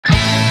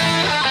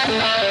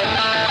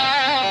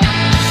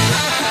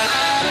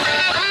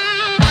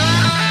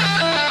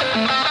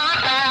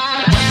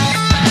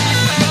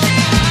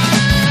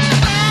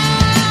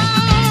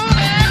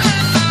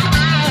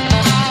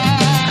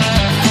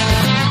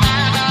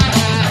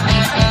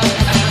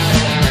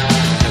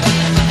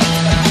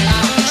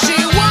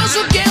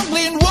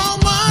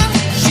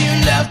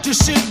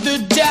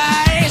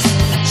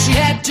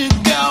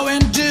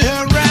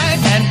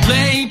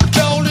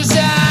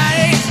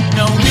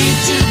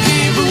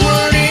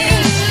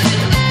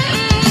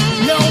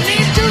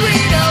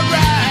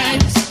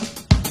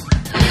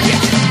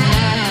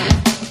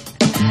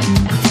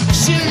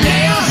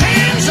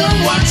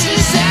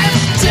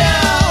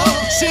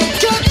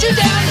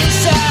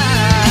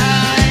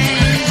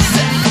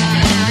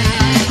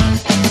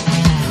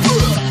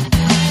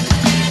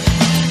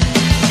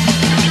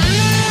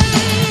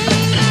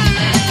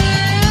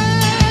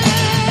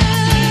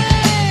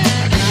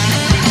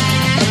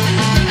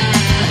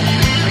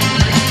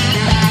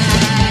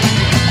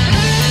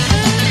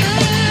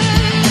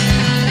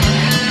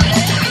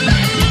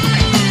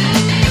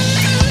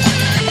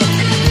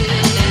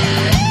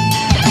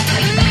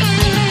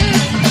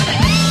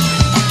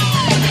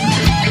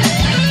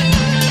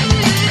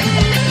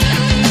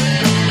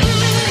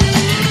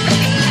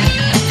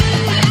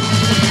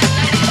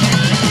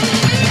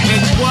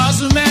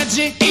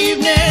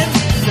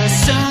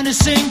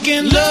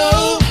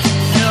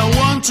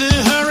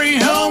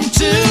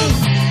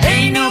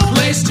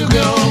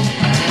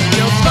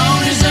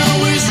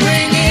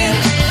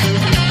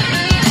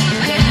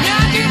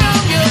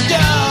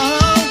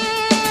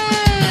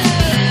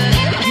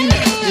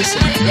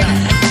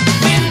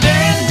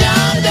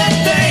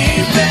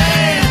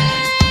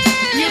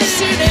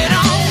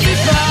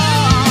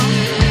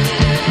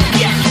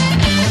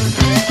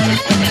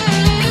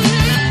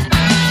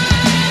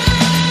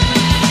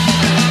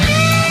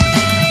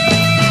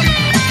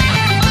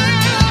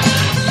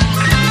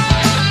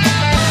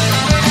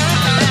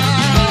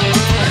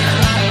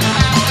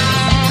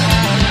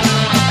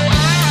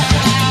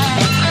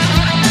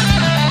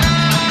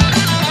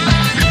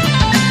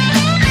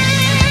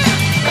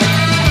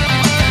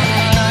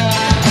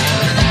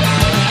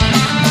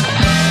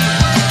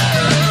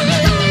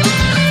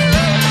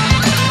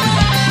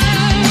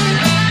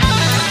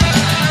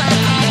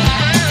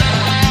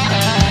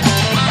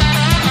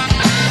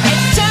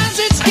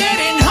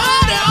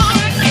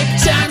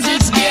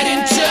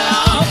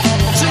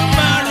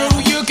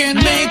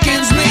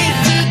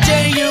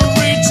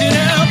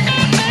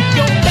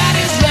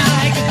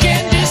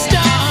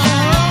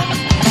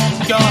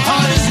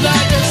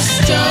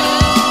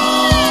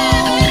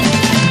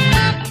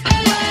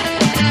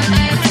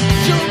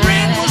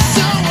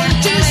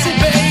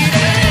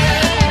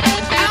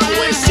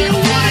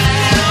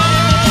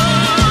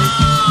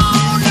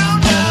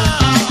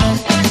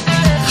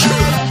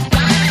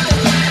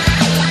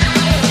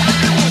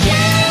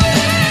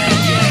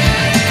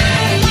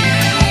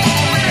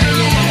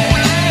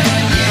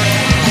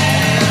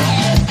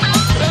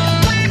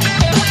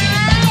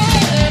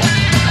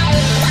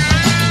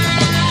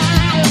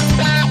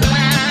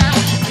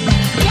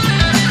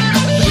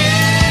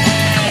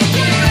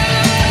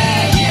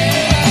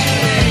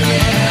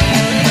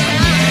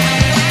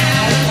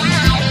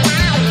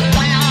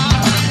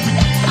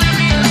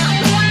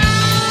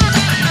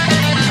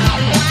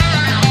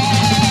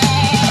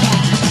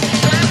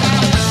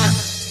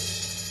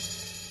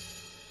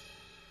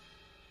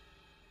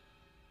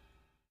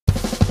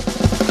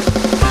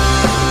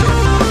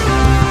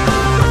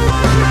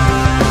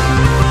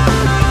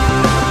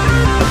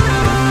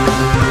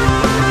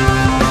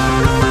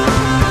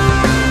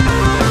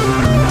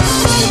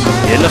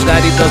En los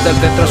garitos del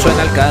centro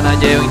suena el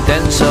canalleo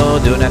intenso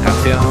de una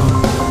canción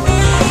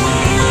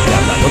que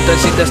habla de un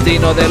sin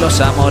destino, de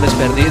los amores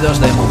perdidos,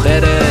 de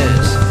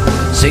mujeres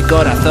sin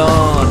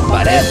corazón.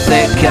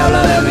 Parece que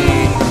habla de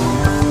mí,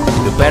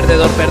 de un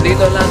perdedor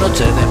perdido en la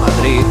noche de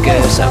Madrid, que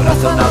se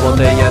abraza una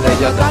botella de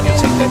Jack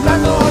Daniels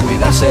intentando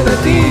olvidarse de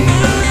ti.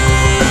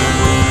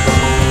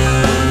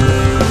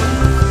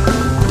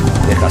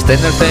 Dejaste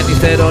en el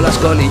cenicero las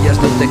colillas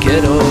de un te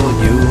quiero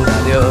y un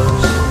adiós.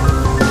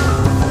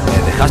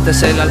 Me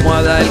dejaste en la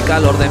almohada el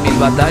calor de 1000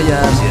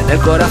 batallas y en el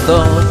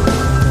corazón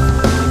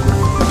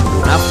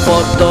una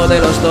foto de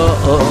los dos,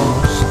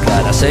 que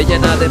ahora se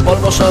llena de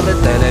polvo sobre el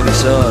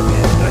televisor,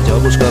 mientras yo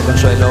busco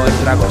consuelo en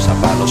tragos a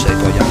palo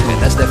seco y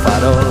ángeles de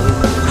farol.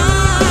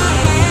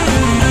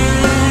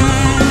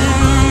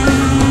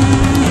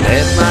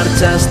 Te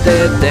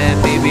marchaste de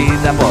mi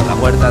vida por la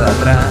puerta de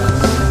atrás,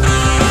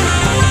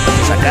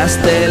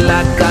 sacaste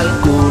la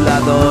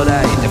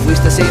calculadora y te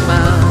fuiste sin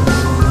más.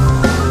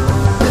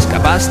 Te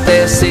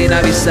escapaste sin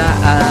avisar,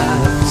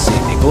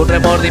 sin ningún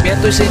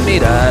remordimiento y sin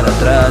mirar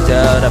atrás. Y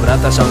ahora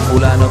abrazas a un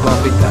fulano con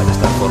pintar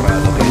tan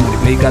forrado que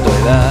triplica tu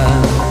edad.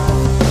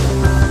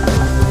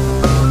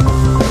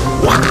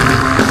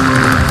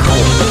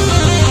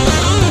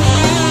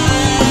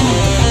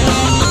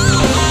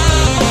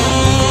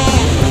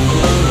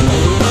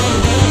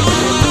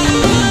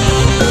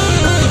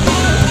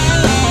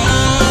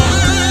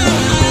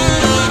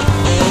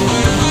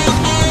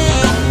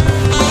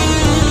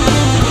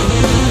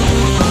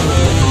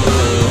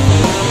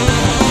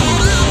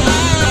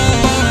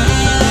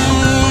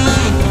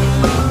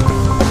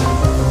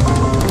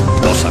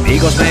 Los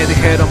amigos me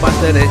dijeron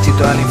vas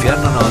derechito al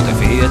infierno, no te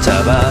fíes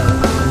chaval,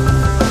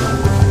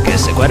 que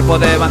ese cuerpo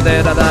de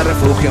bandera da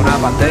refugio a una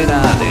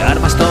pantera de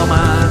armas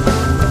toma.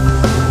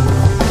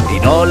 Y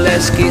no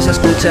les quise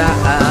escuchar,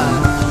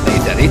 me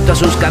hice adicto a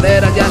sus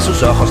caderas y a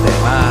sus ojos de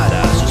mar,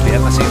 a sus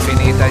piernas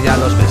infinitas y a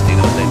los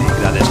vestidos de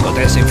licra de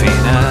escote sin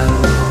final.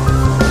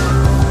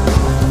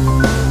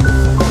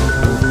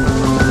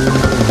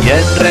 Y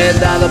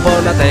enredado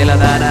por la tela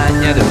de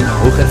araña de una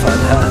mujer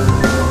fatal,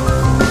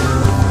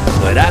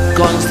 no era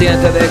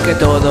consciente de que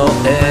todo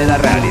era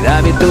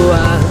realidad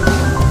virtual,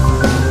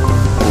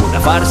 una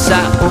farsa,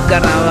 un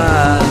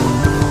carnaval,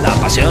 la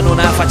pasión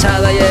una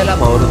fachada y el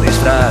amor un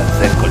disfraz.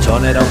 El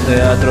colchón era un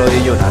teatro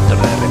y yo un actor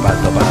de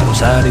reparto para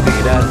usar y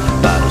tirar,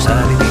 para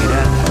usar y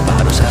tirar,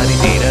 para usar y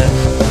tirar.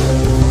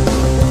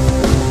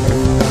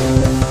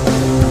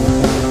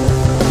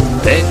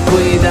 Ten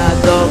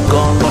cuidado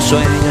con los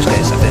sueños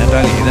que se hacen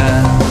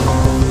realidad.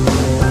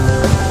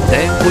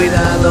 Ten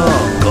cuidado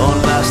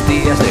con las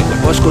tías de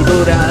cuerpo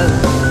escultural.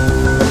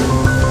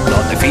 No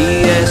te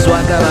fíes o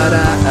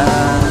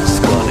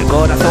acabarás con el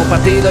corazón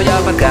partido y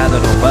aparcado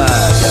en un bar.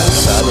 Ya ha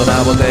pasado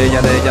una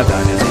botella de Jack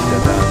Daniels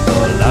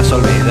intentando las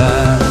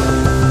olvidar.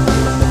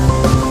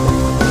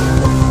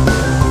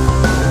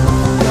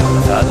 Ya ha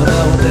pasado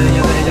una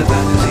botella de Jack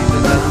Daniels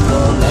intentando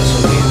las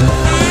olvidar.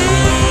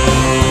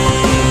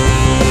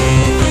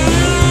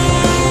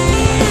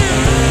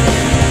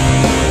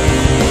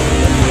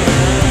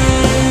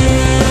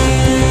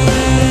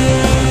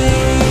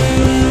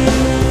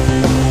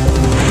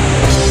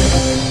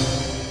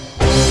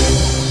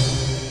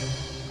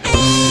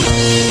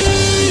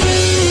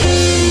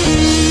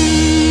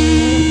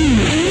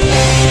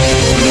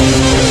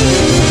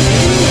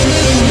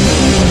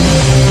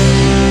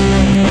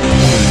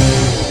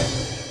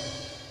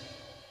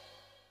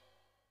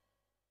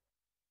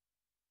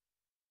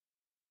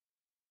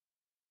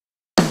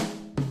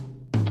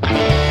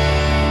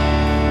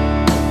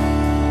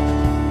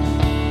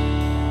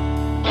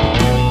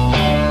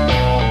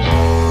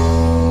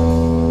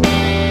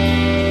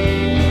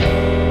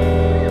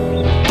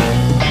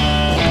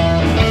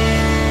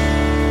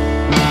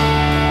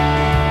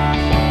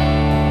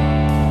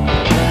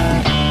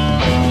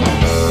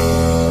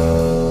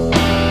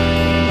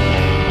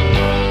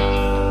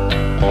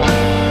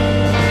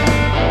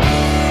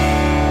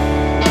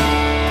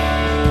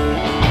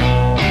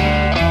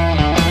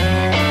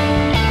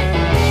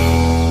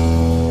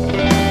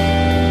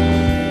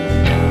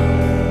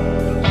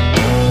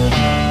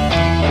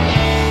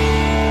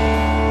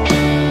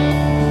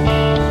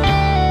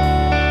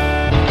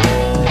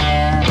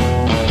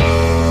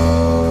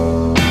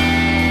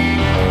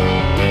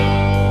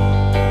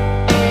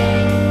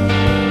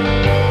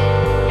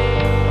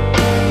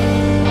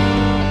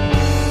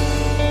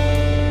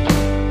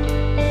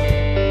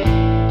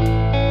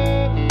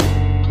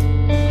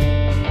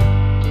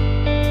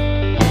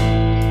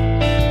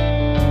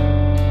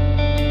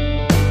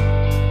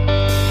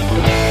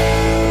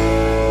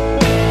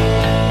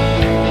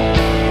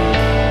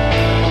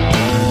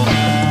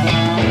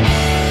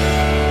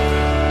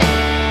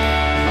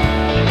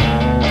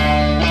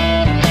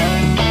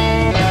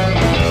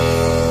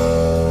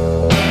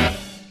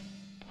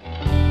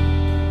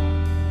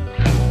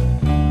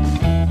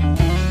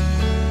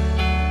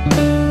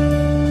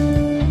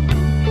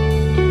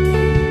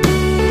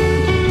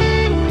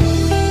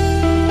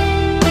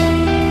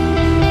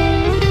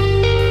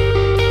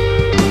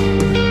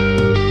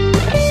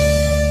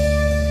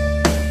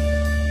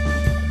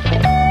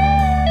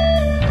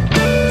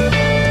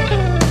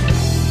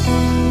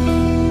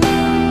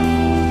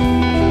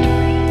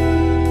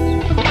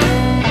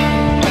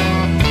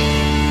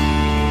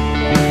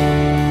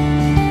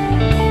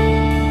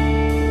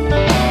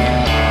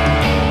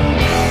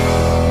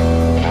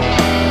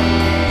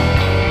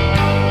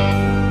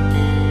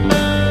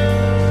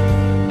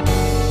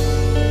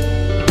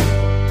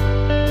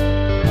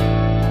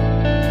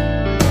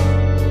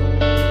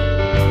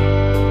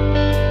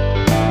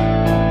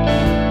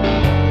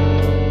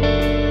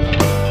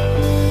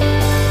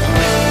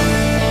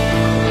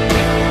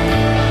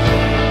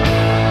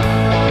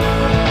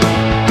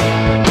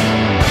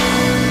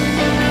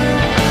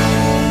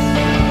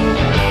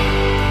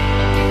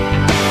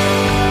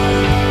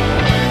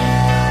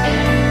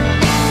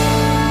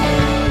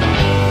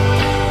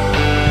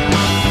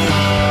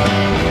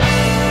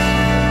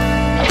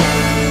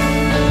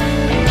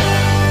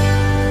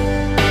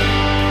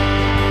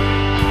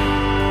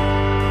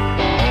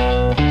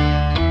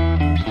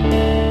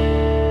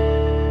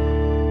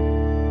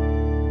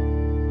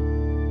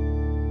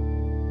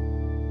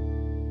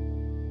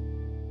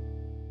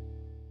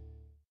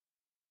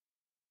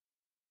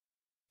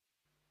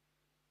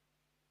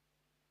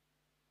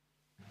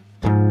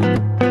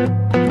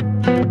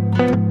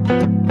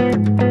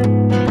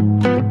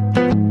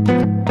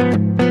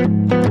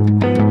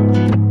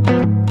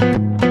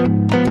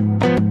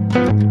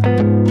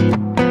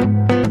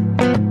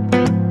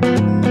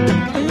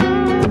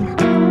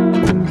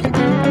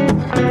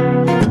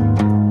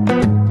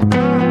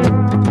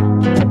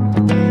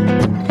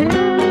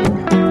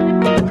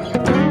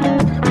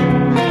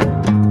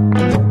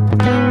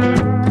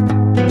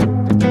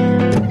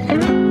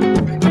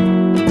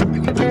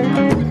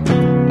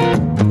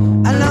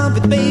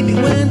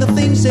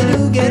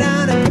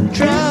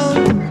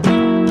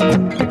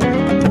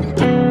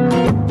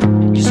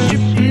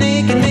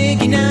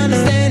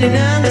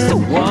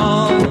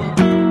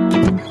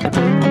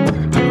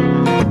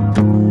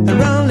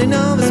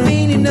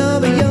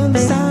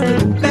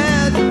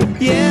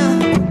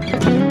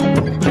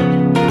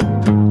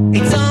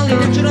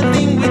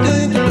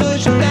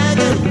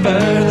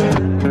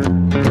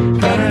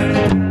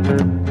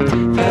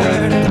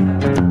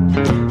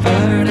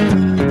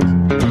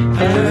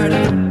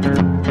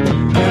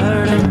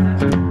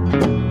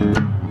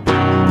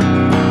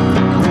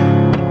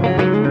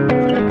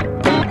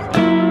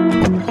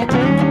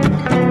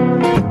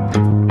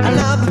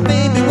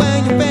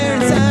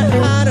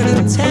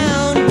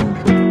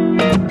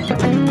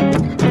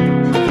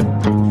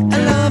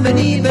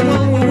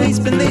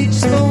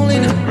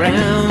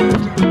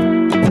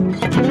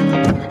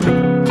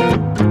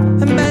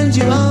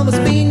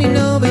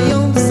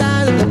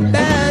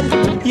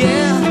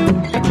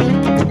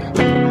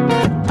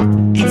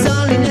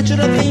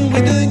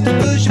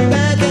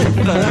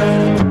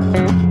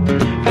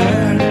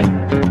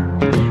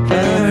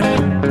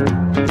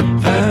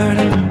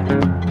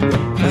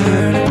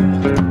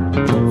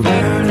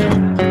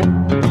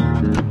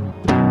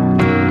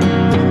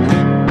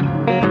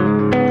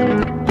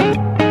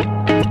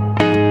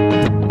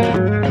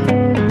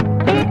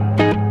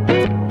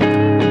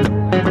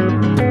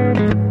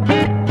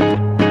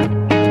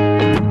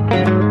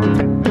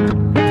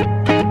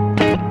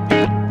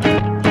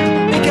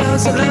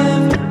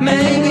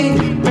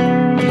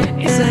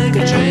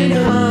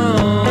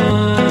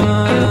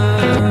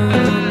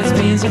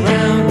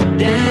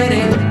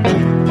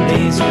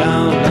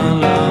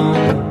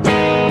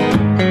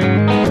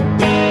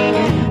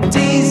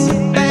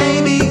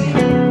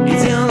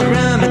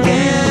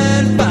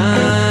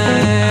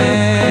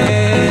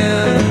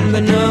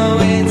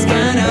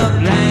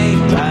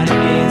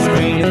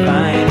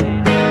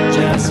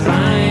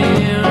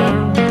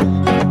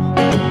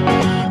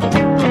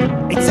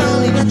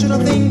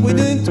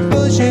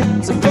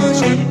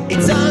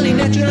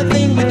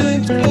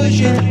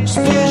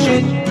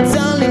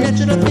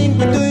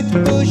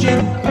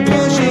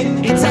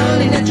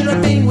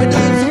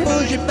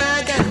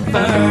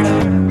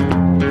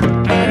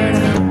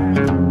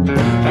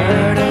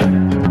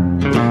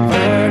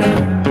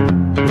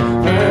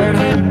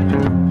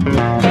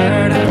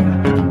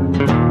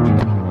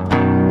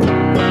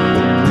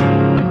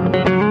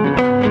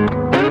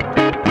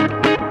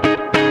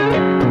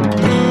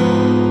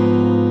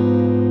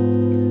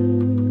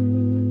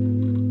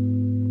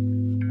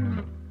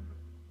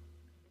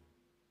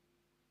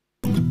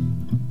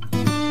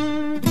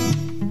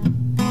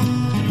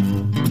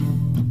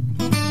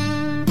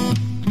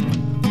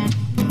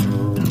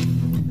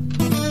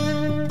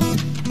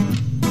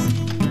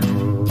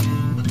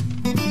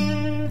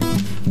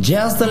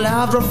 Just a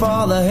laughter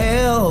for the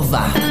health.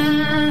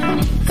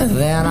 And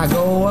then I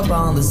go up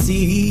on the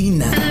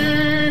scene.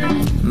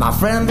 My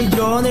friend be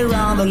joining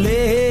around the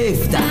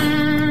lift.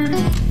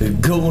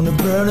 Gonna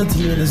burn it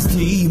till the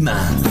steam.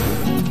 And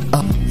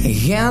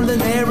the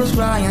neighbors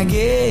crying, I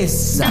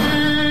guess.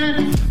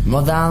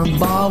 More than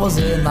bubbles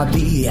in my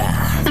beer.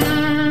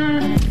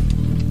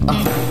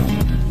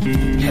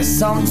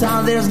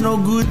 Sometimes there's no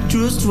good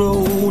to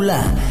stroll.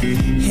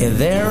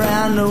 There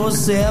ain't no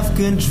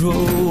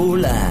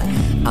self-control.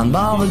 I'm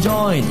on the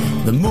joint,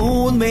 the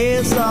moon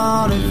makes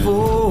on it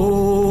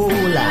full.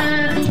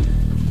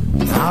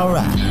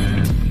 Alright.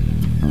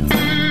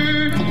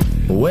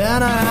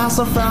 When I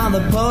answer from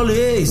the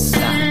police,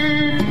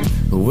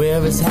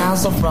 where his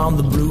house are from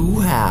the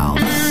blue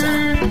house,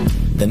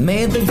 they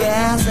made the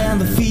gas and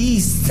the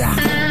feast.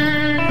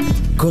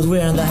 Cause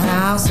we're in the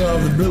house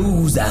of the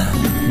blues,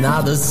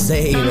 not the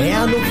same.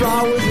 And the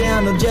flowers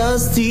and the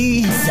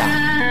justice,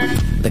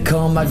 they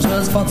come back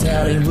just for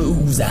telling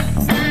rules.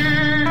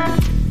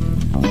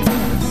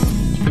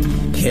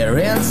 Here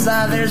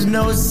inside there's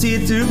no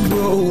seed to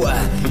grow.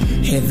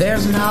 Here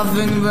there's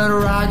nothing but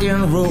rock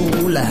and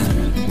roll.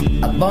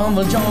 Up on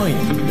the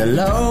joint, the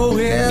low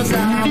is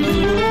on the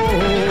road.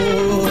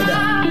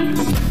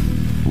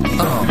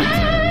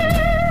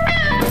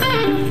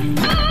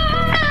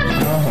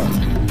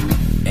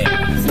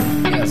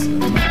 Yes,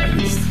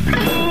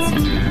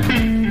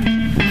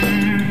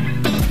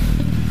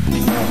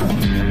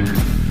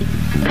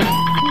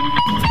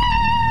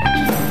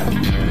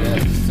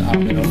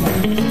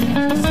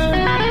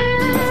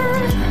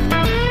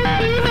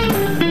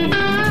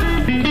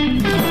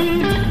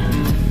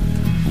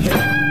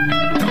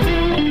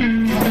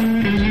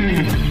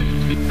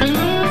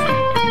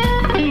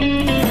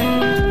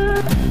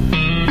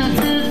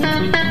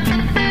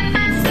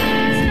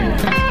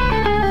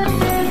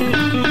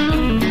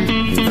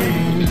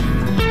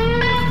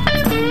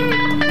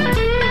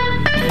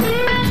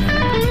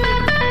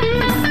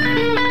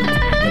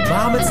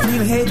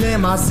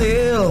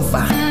 myself,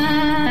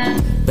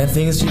 but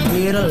things should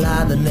get a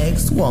lot the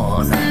next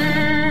one.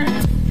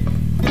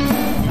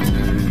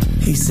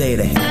 He said,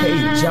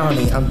 hey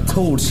Johnny, I'm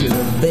told she's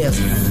the best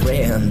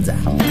friend.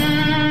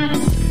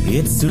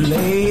 It's too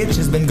late,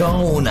 she's been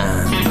gone.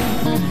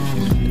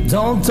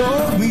 Don't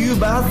talk me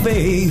about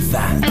faith.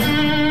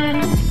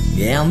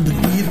 And the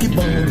beat keep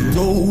on the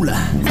roll.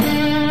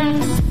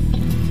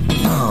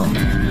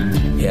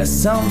 Yeah,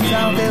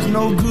 sometimes there's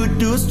no good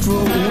to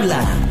stroll.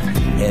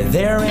 And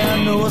there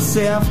ain't no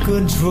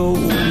self-control.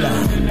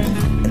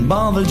 And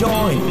by the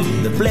joint,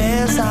 the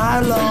place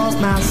I lost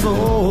my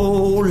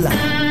soul.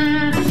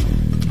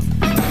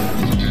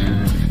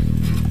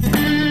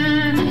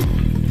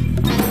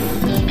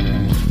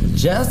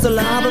 Just a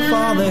louder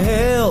for the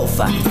health.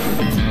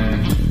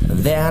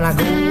 Then I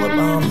go up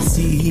on the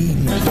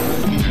scene.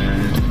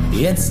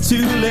 It's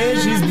too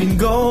late, she's been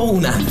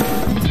gone.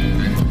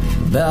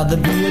 But the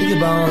beat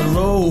keep on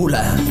roll.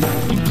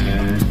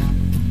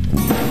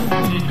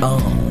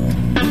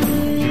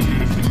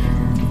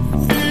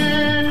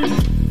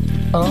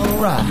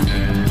 Alright.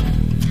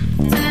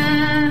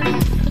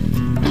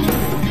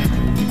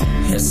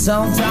 Yeah,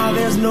 sometimes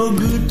there's no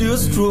good to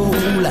stroll.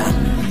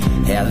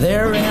 Yeah,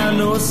 there ain't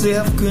no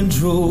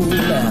self-control.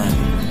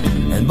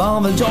 And by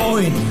the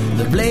joint,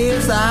 the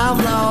place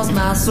I've lost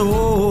my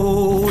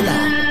soul.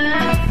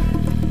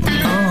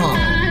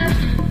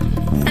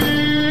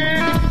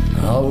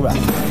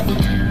 Alright.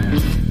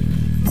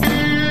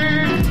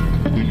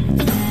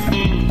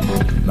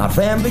 My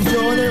friend be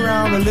joining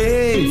around the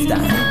lift,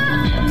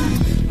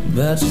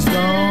 but she's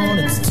gone,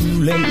 it's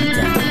too late.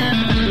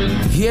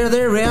 Here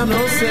there ain't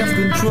no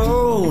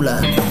self-control.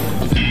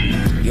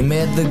 You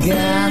met the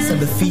gas and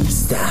the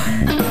feast.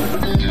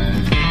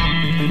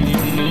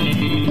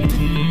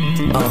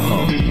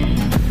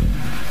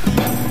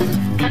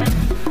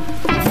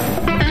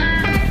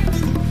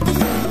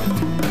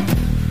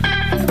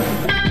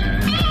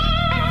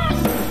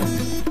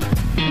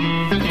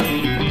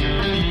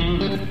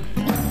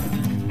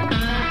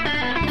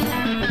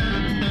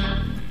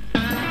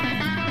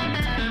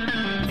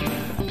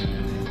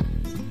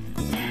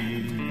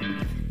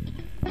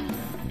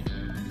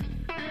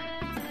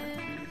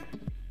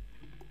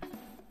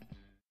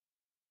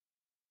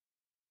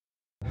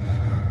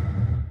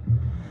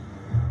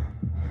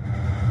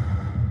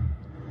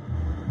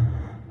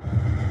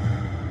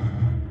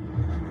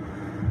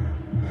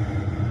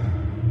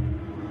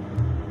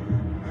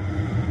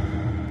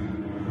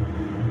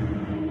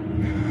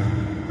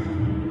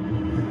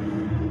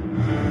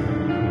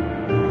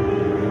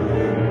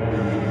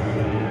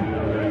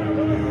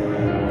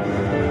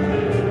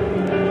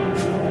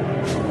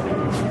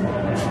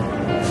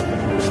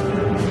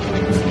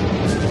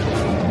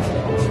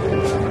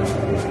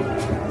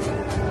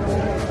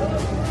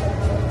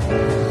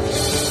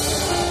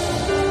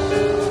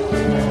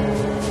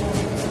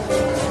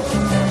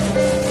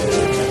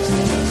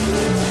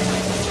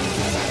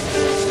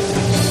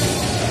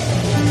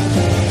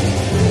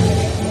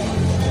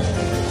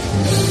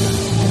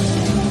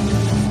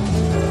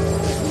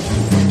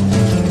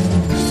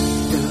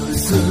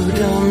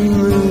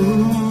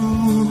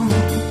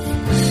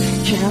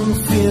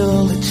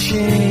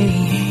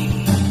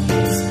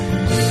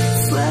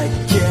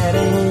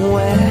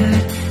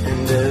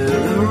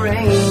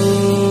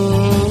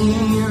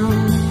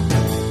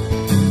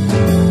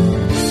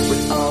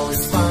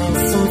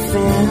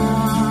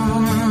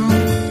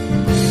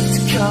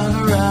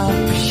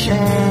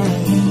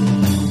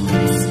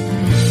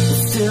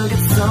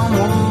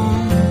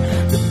 someone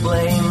to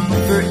blame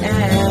for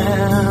everything.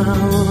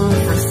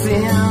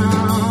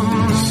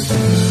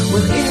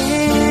 Well,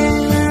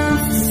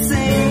 it's the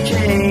same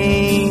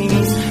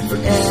case for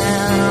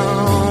anyone.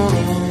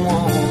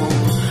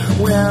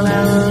 Well,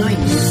 at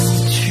least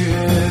the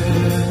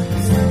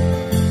truth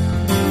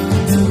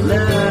to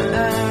learn.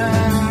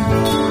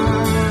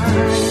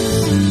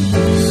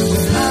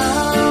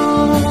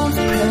 Without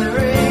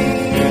parade,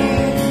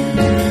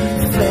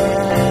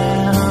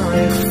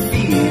 fairy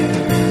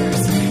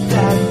fears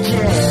that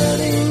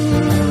getting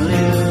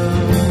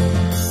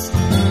loose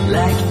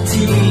like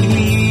tea.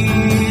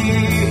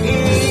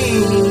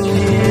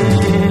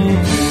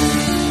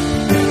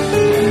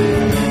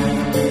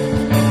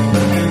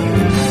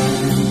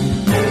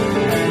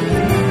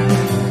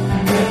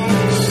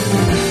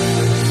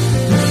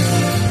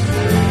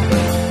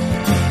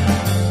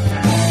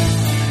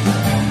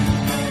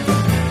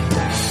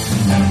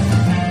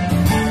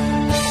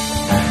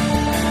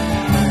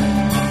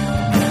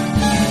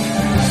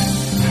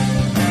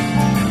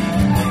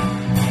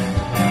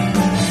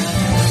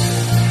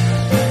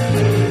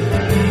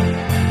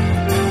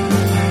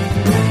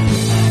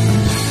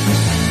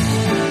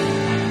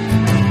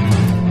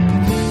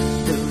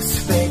 Those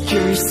fake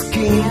your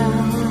skin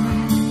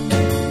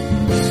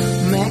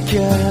make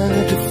a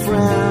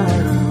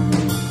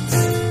difference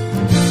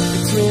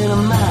between a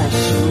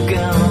machine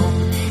gun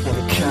and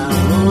a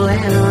common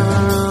lens.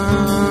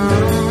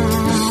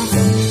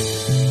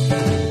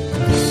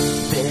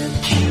 Their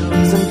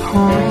cues and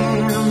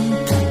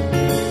point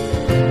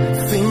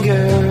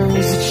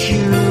fingers at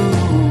you.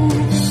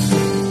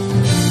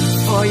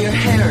 For your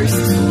hair is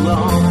too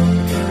long,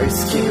 or your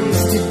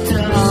skin's too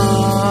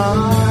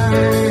dark.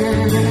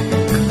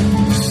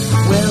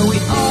 Well, we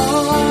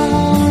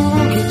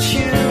all get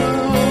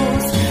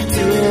used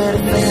to it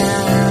eventually.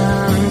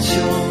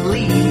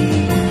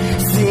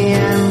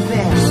 Seeing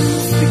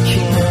things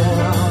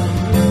become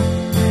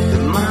the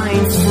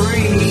mind's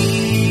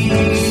free.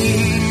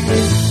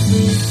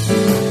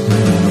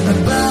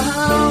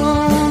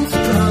 About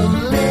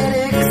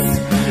politics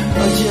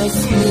or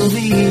just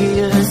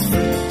movies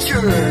for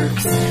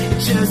jerks.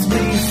 Just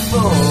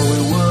before we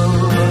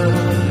would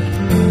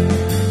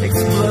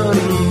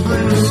exploding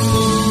blue.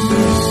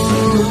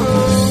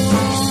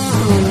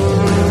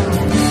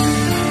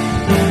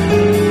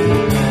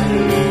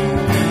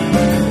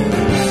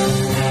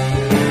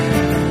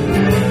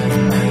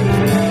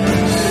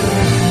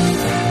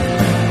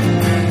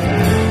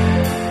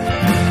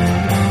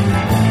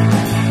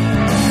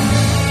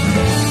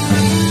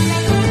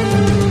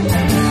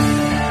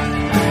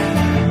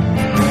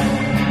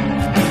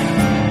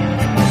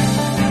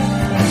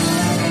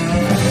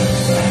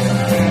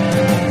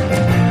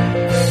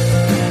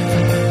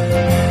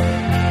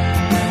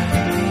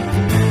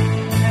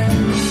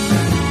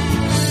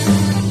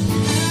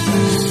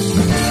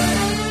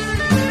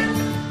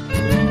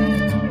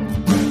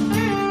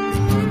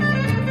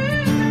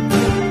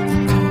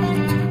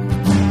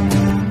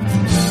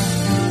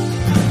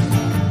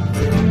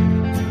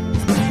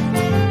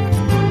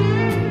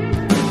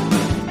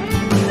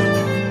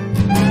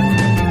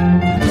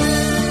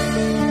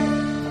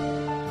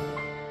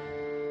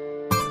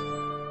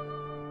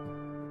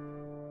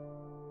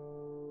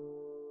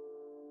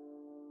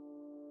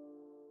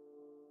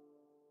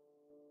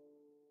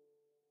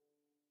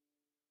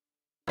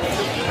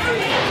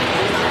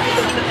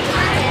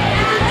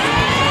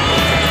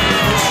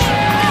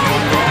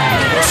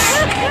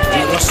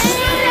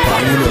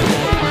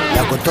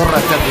 La cotorra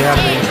está que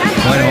arde.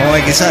 Bueno, vamos a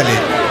ver qué sale.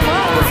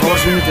 Por favor,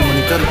 subite el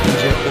monitor.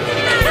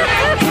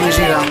 No me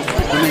llega.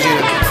 Ahí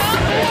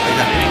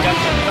está.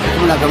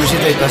 Tengo una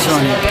camiseta de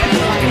tazón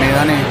que me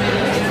gané.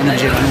 No me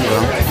llega nunca.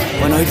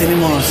 Bueno, hoy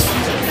tenemos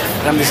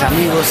grandes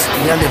amigos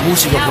y grandes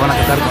músicos que van a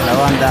tocar con la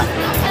banda.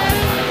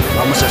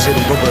 Vamos a hacer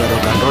un poco de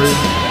rock and roll.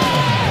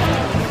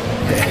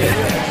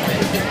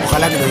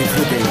 Ojalá que lo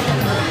disfruten.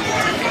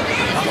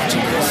 Vamos,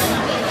 chicos.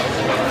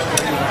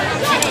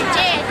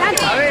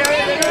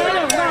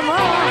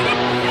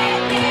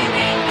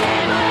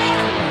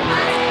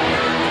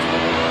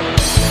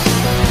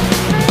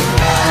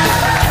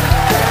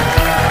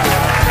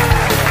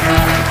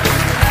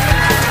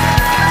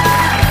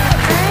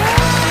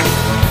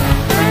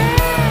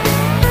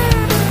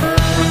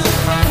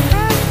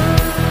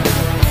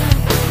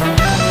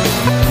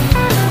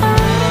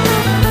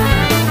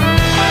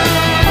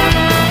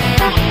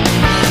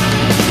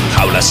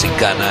 Sin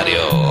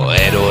canario,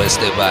 héroes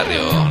de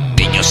barrio,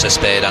 niños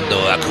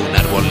esperando a que un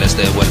árbol les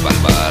devuelva el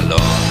balón.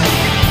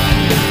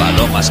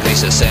 Palomas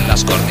grises en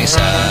las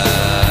cornisas,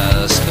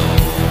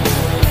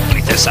 no.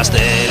 Princesas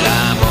del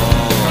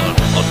amor,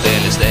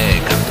 hoteles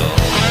de canto.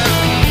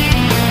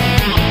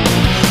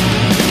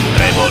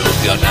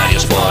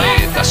 Revolucionarios,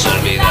 poetas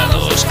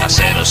olvidados,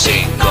 caseros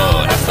sin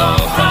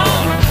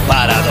corazón,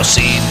 parados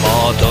sin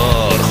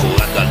motor,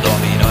 jugando al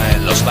dominó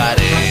en los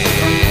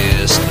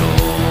bares,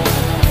 no.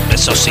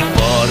 Besos sin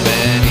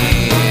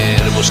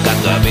porvenir,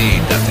 buscando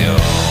habitación.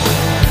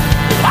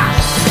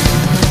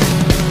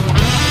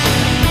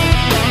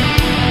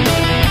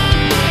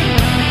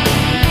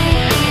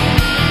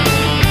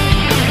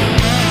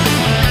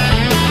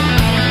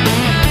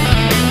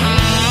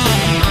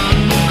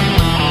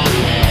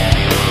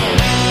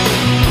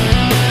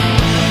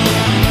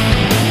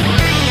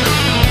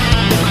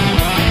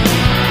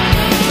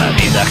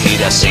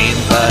 gira sin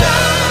parar,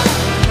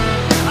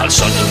 al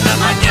sol de una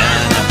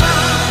mañana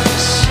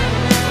más.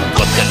 Un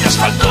cóctel de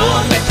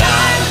asfalto,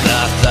 metal,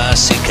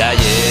 plazas y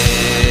calles,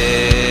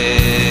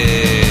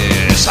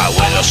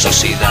 abuelos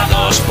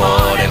oxidados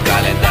por el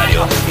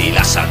calendario y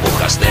las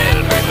agujas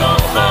del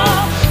reloj.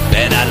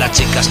 Ven a las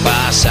chicas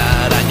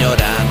pasar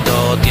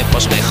añorando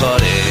tiempos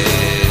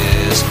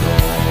mejores, no.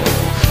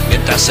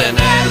 Mientras en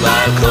el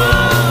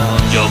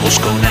balcón yo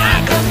busco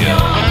una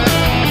canción.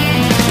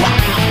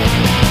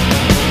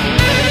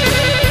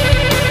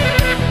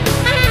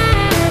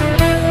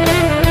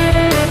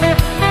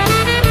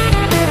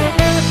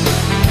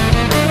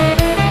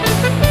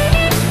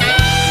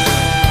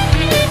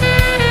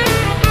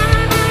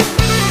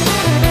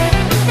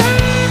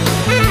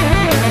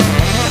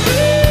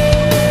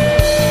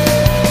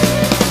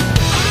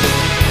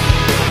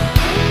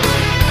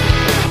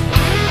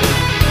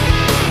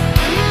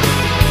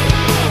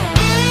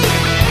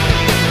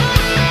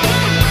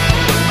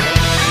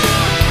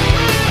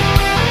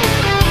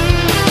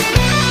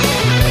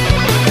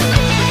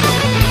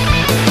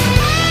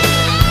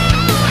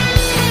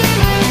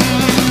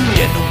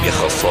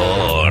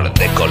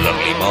 De color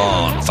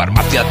limón,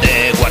 farmacia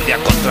de guardia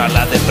contra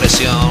la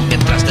depresión.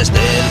 Mientras desde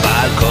el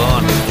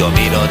balcón yo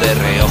miro de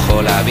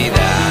reojo la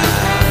vida.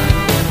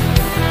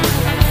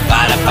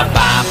 Para pam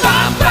pam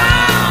pam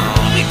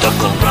pam, y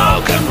toco un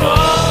rock and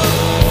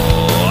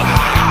roll.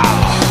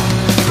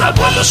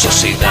 Abuelos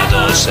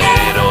oxidados,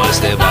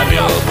 héroes de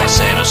barrio,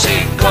 caseros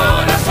sin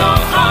corazón,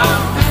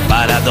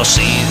 parados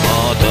sin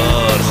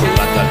motor,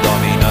 jugando al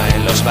dominó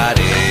en los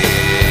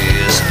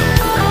bares.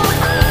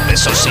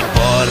 Besos sin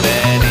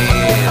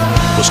porvenir,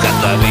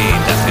 buscando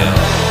habitación.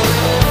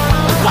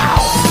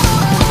 ¡Wow!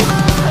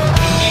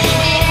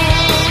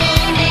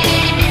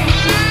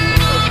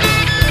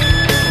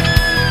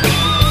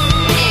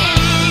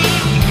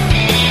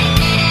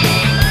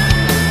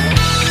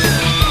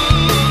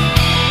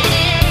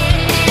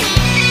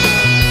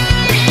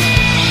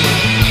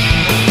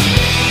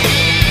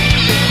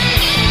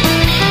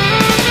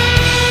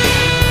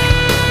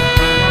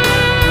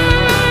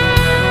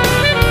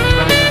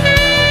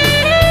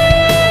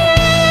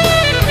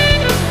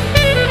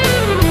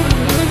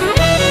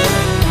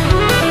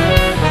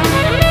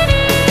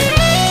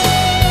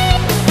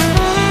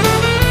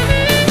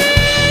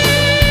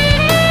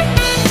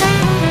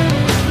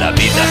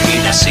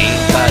 Sin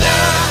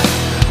parar,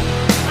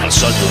 al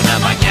sol de una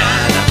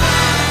mañana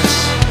más.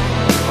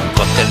 Un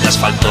cóctel de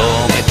asfalto,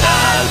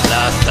 metal,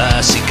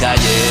 plazas y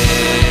calles,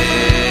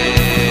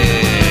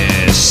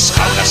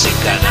 jaulas y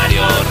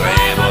canarios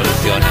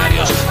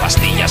revolucionarios,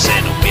 pastillas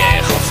en un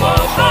viejo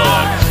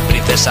fogón,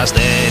 princesas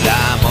del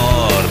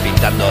amor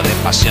pintando de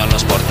pasión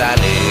los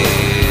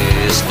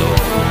portales.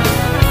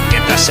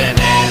 Mientras en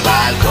el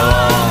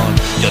balcón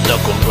yo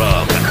toco un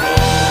rock and roll.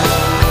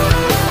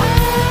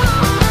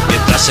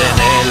 Mientras en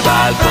el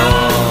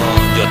balcón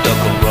yo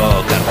toco un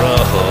rock and roll.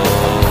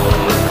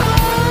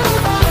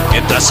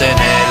 Mientras en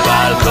el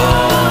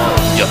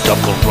balcón yo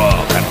toco un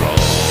rock and roll.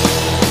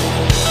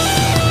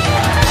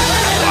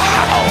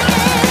 Wow.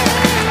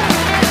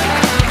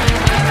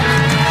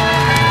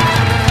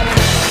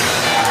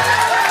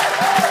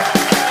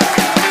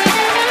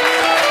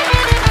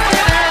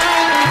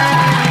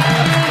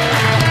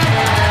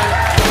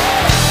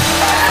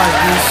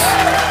 Alquis,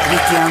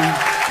 Cristian,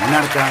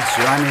 Monarca,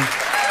 Giovanni.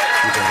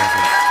 Muchas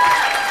gracias.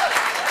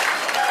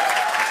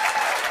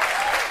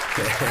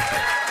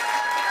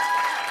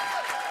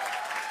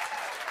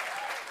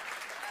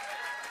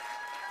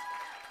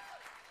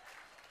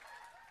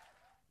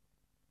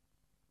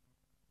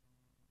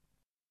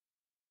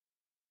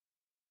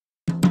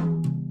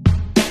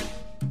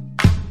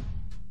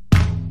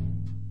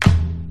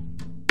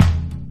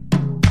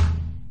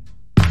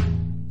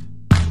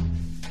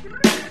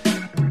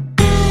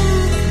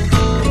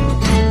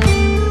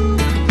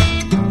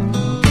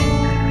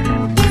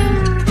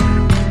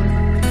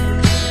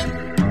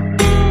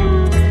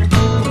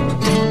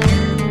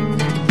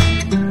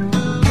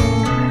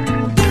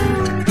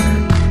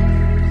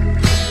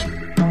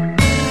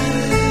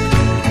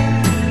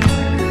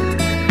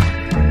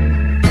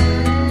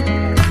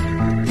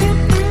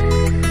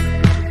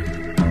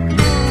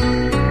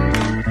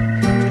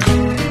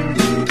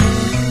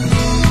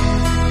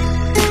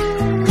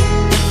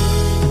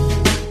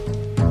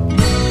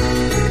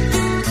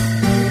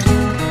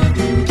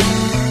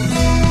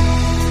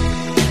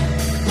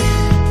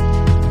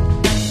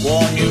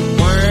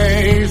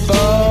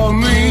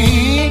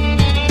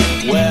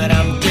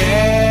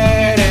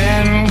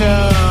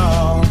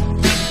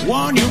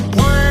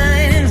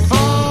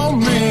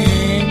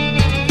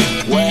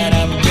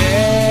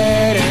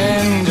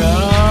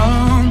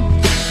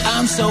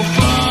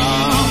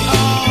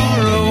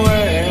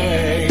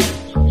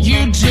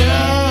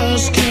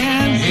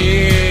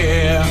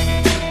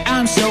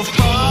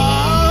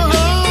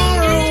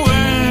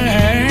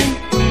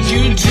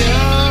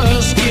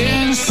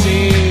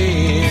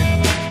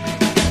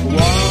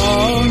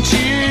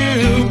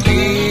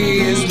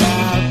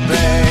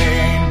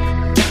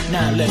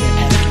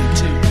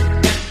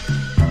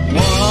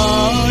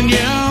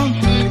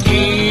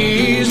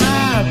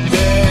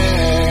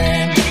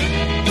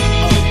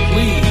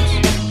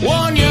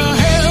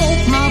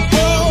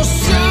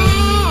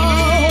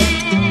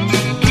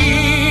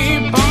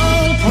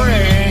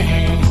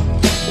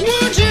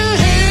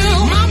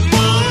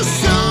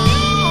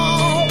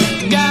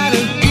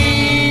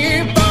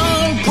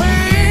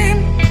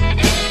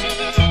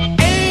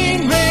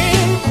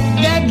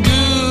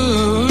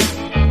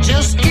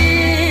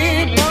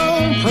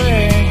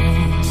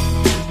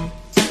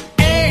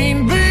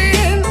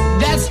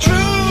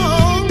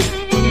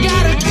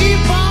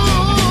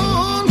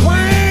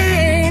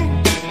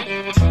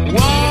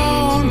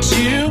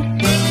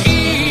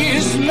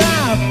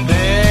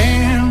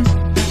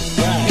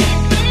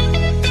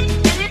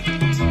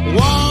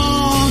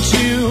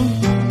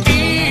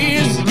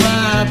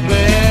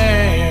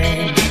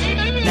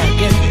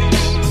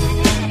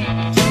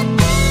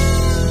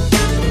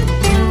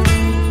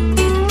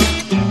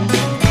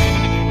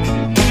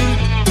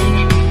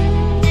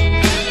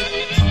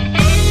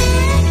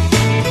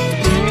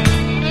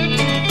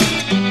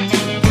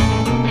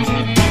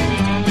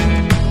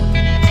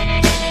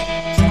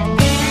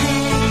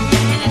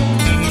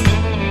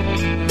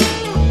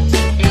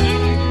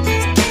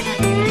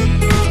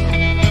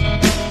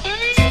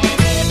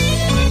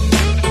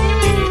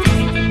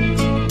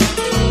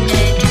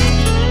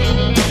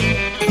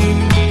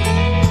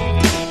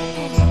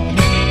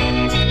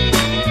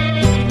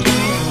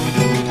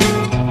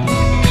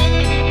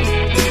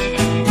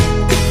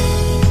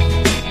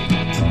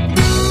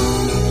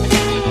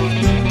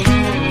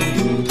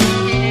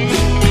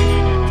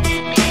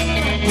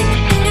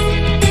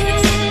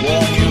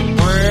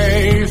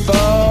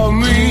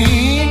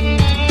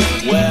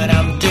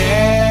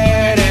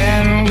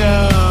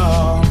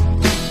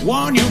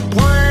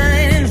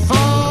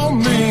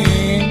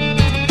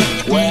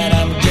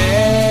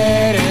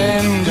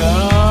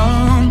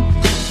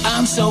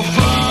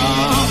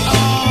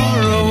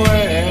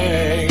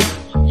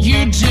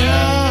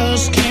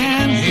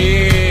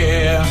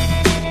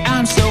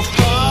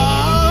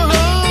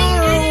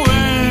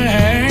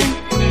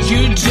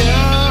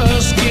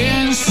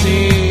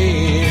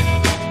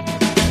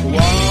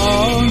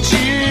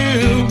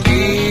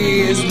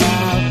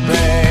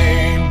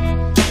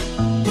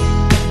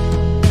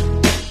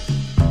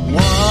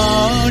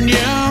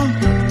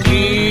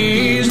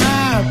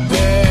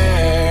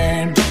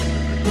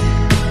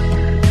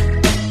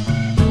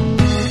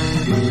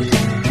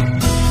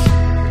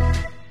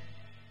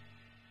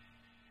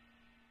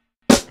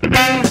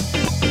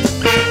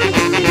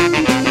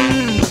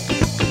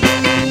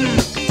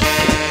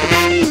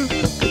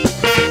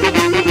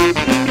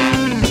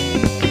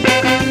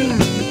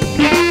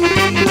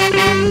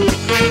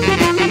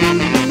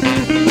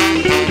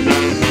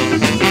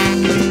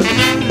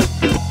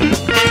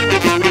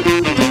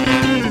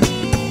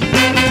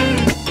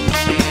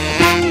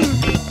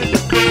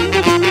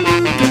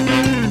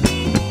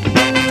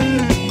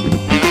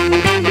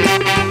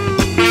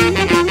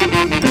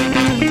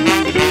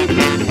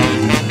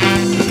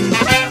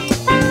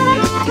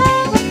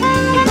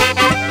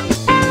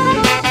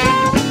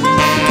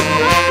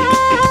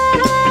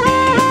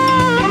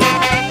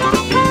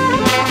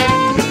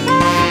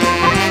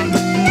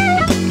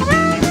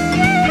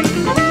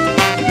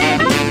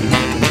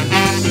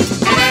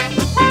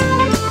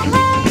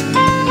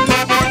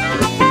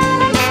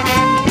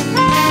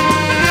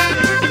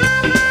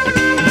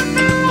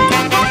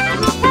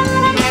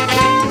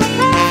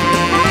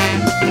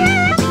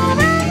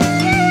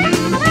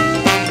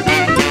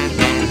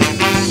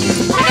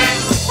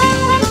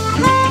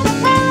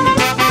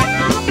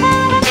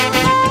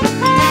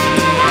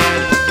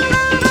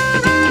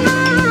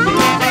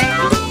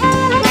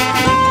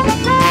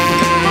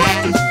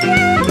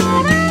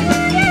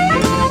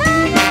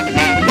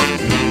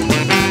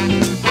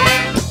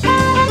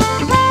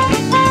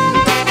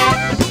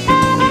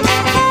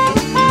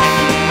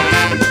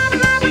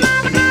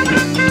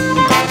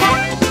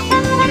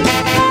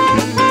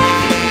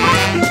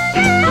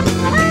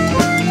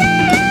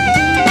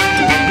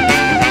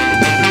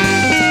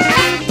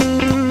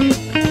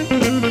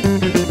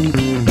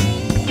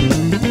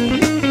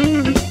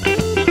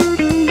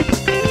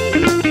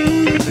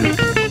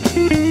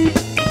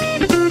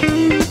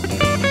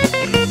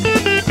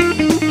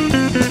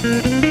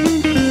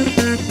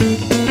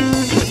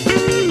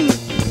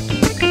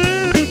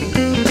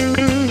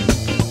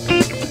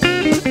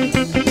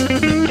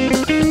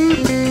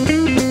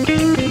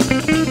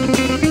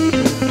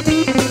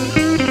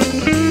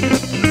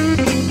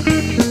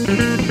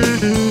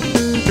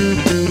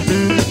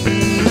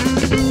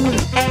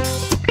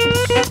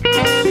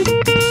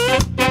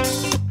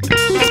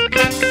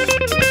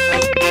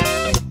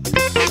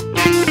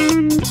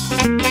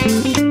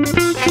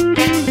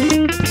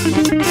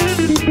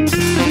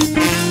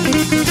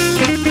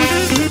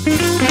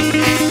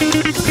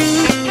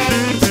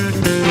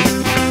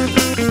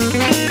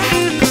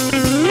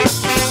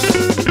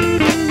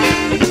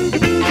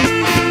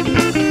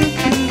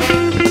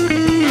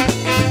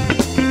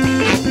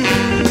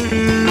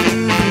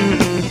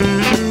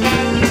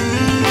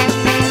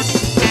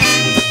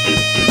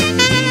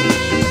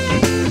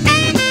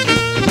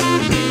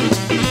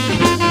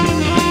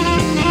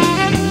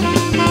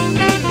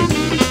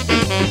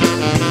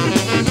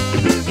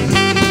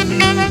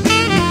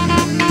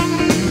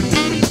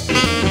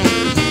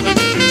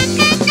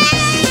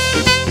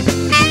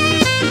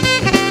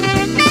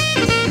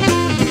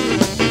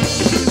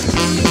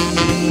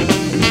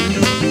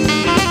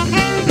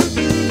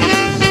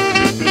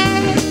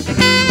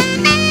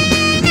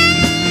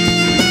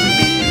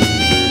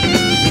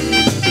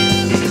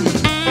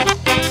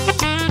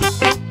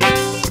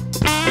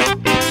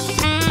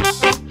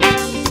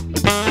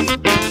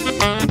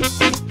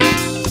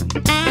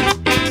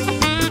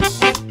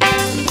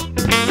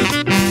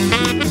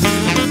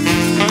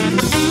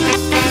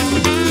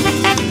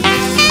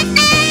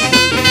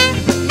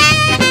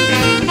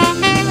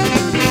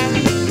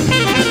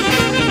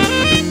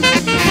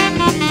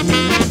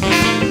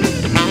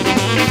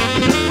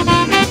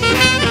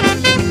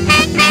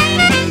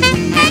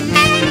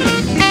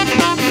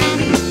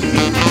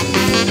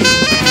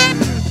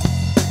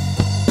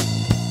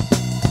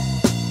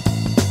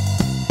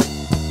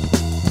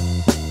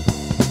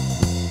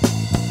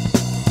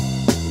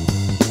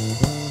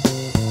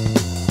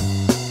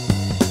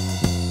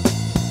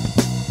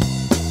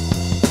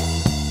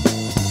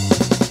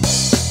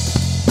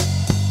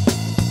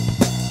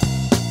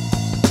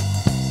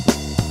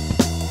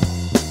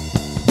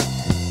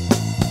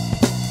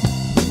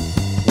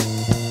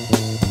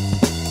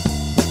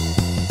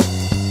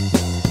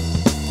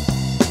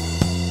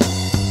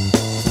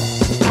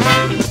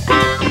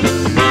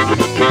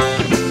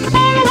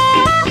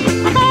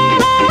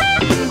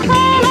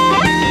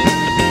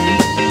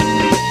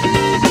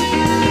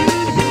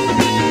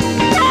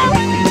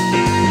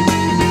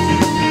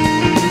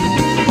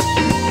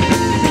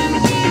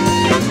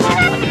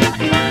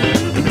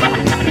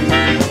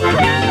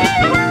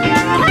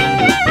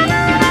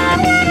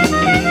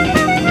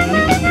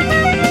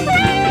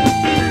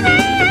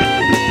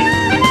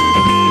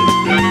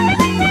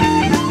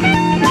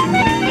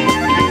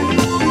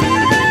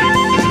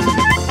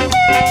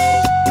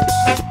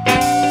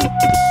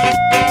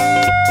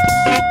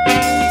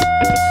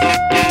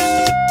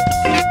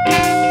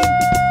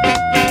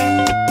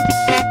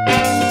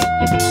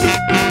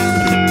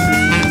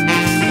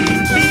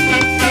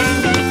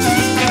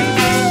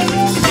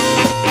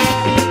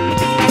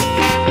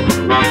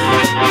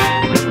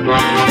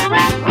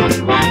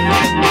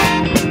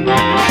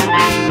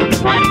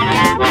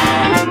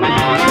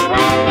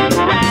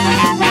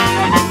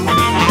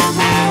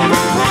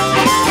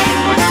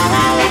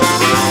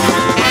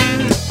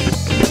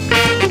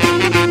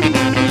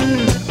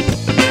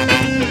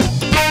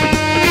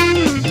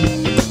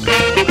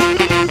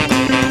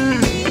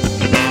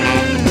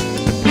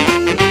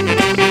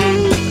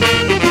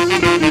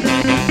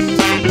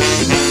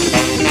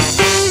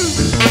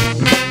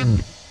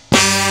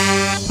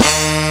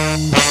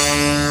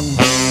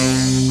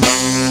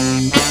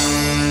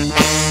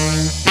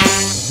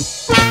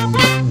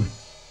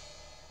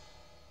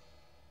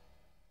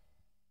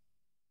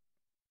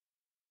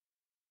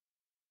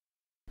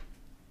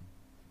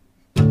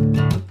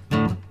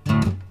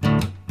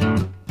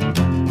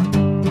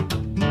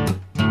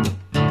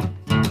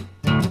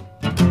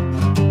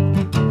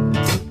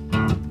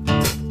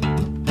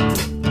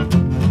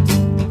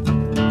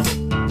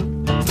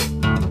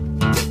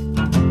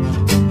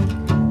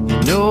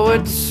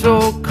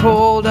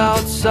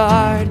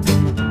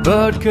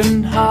 bird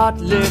can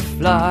hardly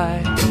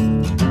fly.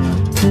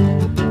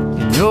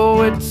 You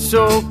know it's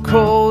so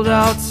cold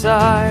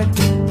outside,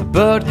 a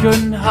bird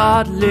can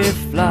hardly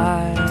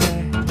fly.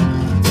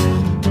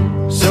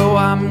 So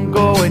I'm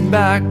going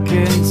back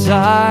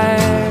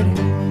inside,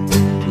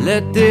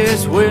 let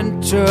this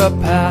winter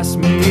pass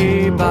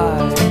me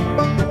by.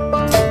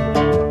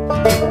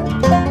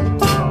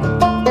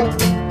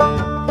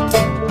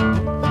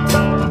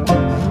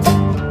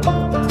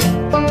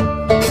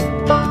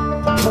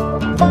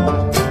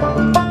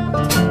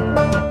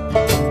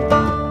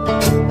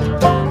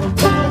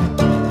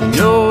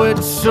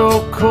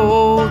 So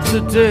cold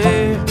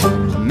today,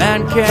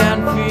 man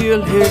can't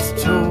feel his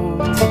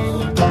toes.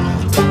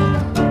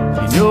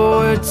 You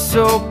know it's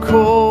so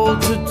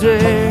cold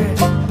today,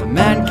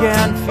 man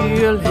can't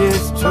feel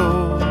his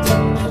toes.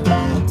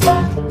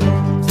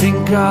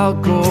 Think I'll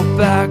go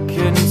back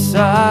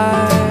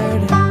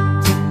inside,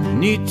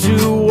 need to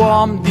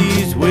warm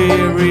these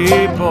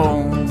weary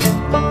bones.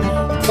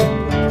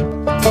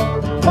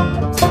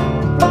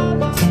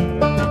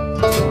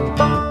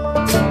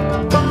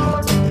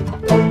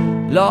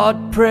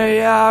 Lord,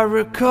 pray I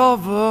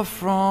recover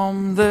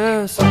from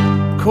this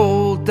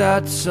cold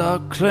that's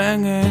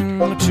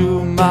clinging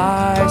to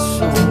my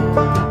soul.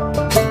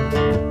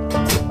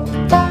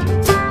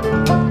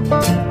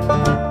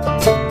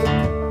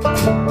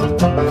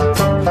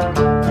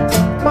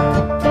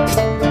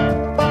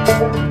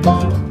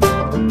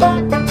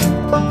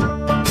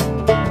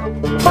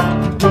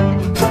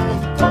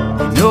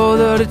 You know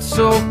that it's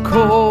so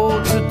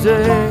cold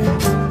today,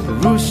 the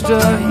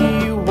rooster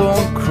he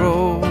won't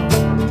crow.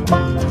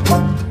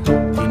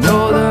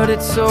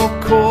 It's so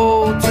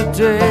cold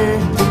today,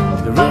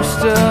 the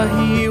rooster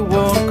he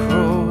won't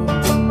crow.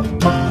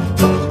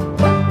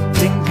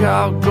 Think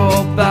I'll go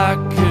back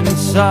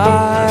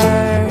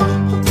inside,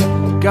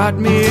 got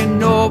me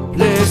no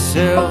place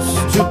else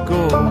to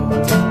go.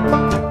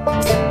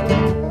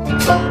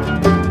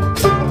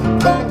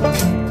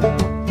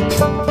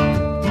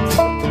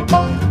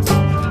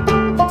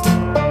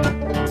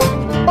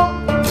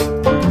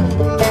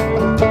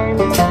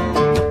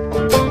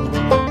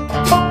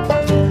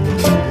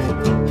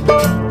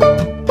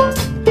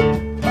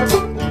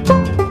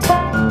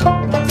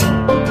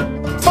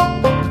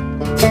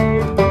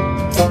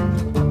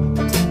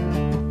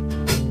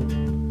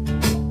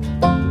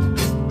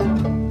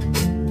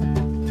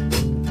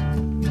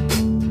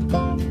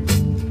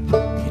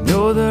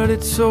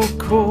 It's so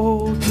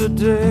cold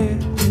today,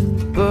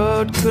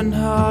 bird can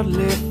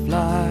hardly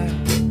fly.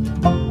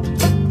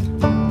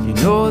 You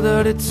know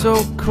that it's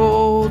so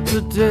cold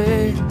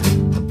today,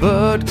 a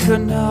bird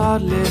can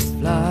hardly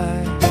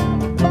fly.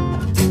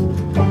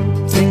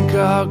 Think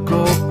I'll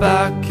go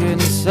back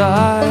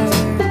inside,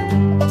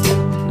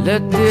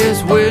 let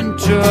this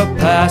winter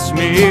pass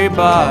me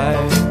by.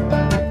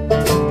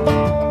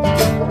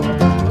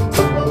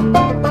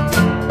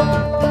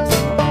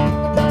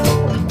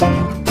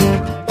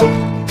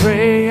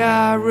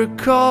 I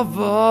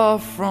recover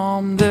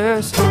from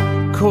this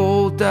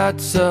cold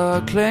that's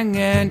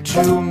clinging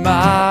to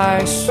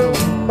my soul.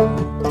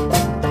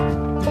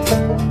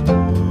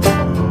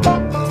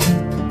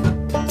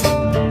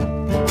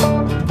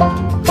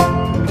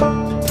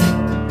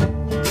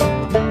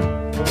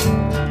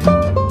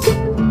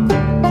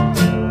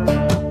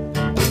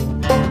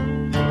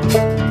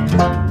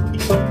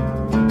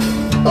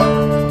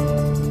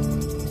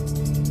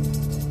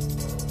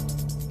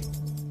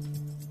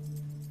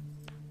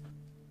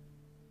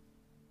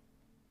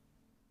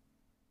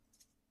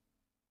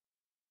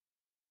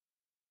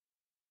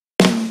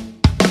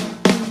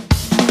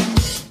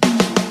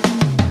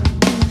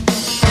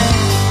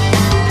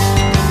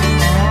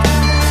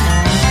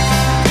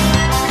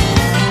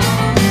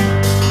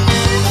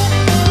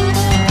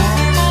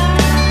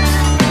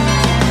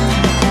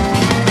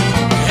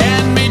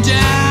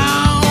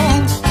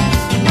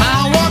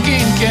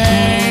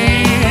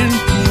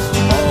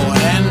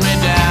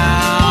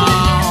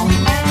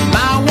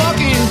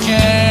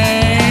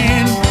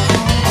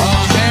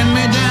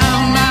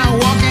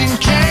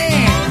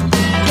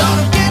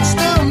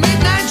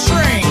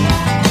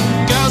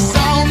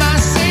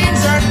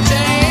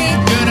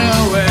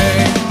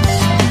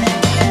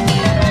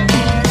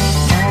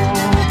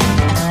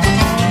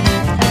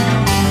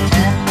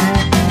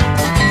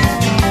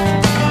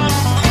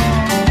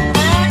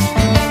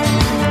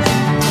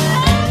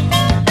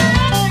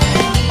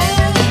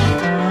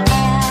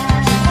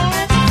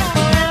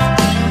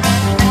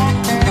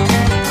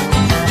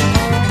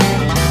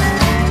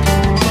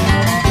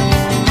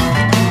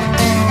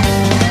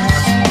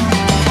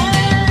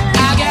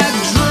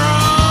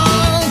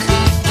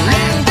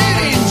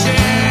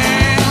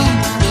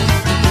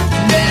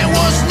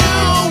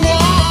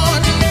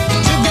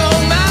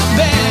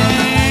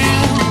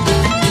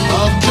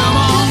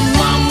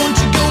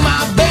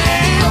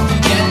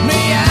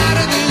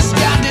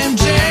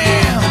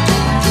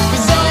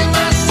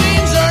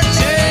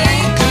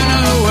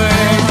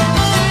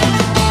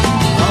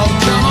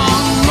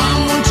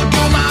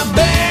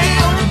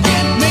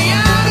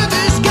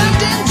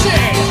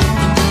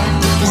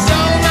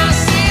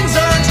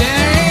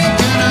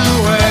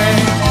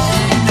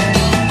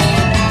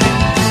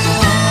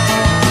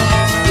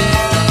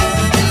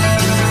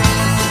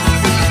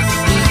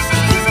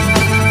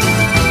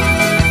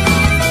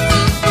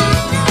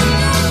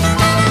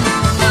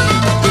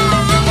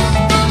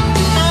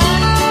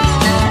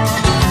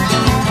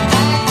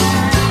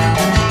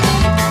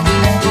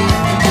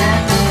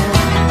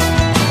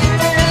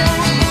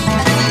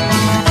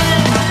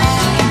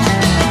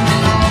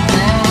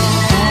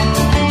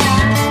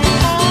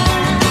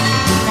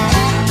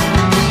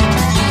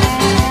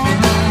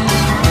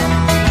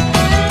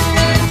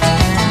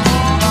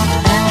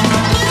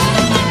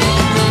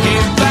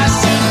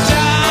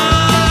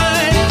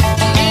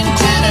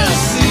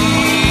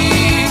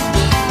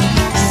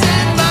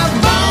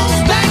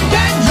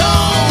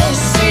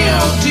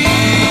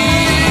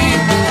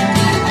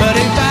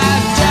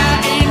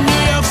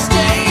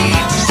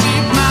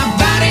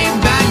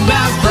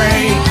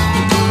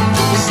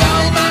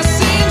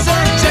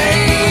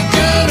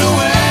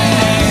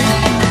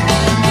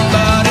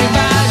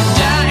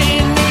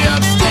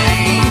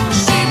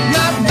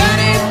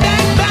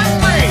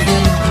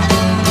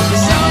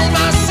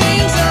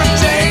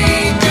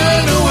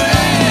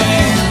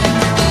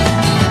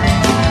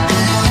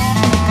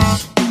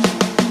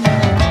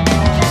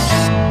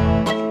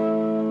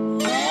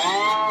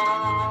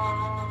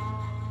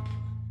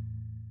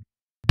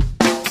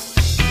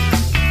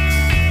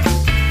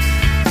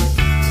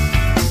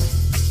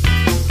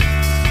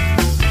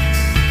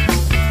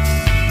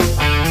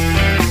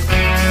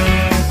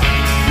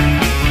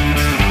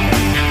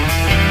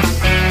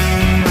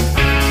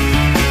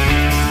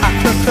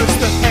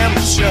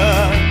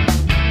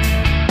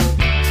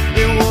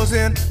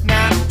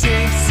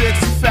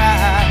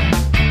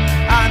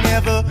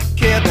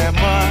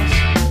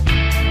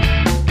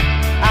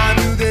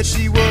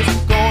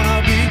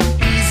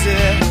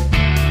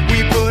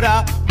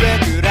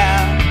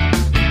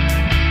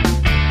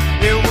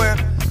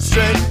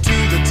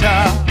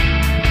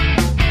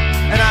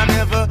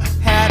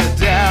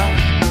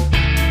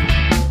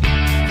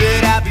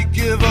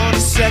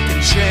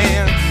 second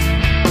chance.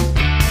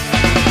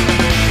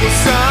 Well,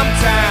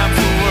 sometimes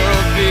the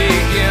world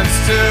begins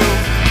to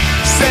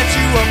set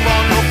you up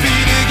on your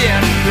feet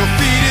again,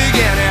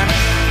 and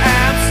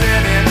I'm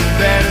sending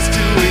letters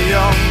to a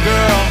young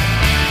girl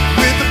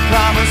with the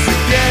promise of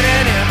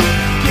getting in.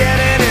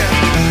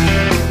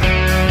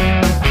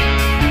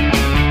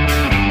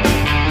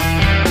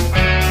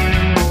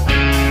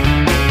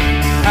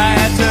 I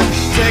had to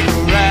take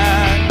a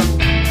ride,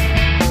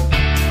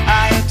 I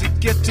had to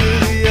get to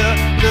the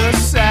other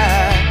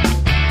side.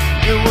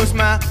 It was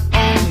my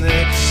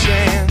only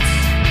chance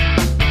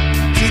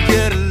to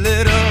get a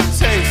little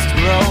taste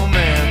of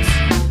romance.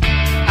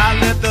 I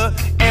let the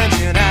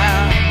engine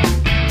out.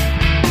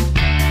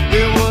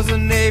 It was a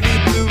navy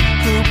blue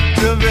coupe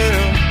de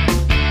ville.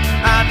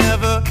 I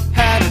never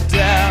had a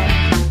doubt.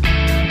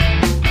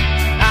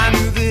 I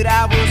knew that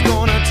I was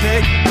gonna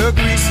take the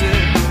greasy.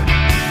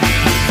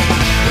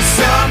 But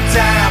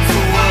sometimes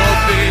the world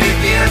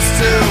begins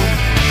to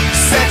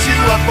set you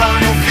up on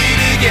your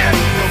feet again,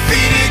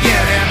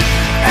 and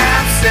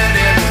I'm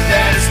sending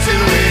letters to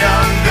a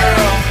young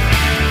girl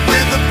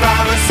with the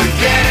promise of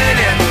getting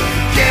in.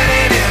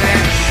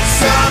 And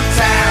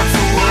sometimes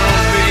the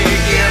world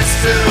begins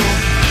to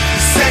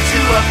set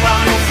you up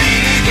on your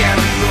feet again,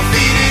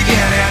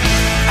 and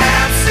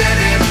I'm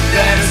sending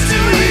letters to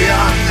a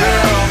young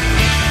girl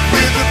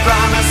with the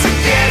promise of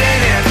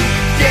getting in.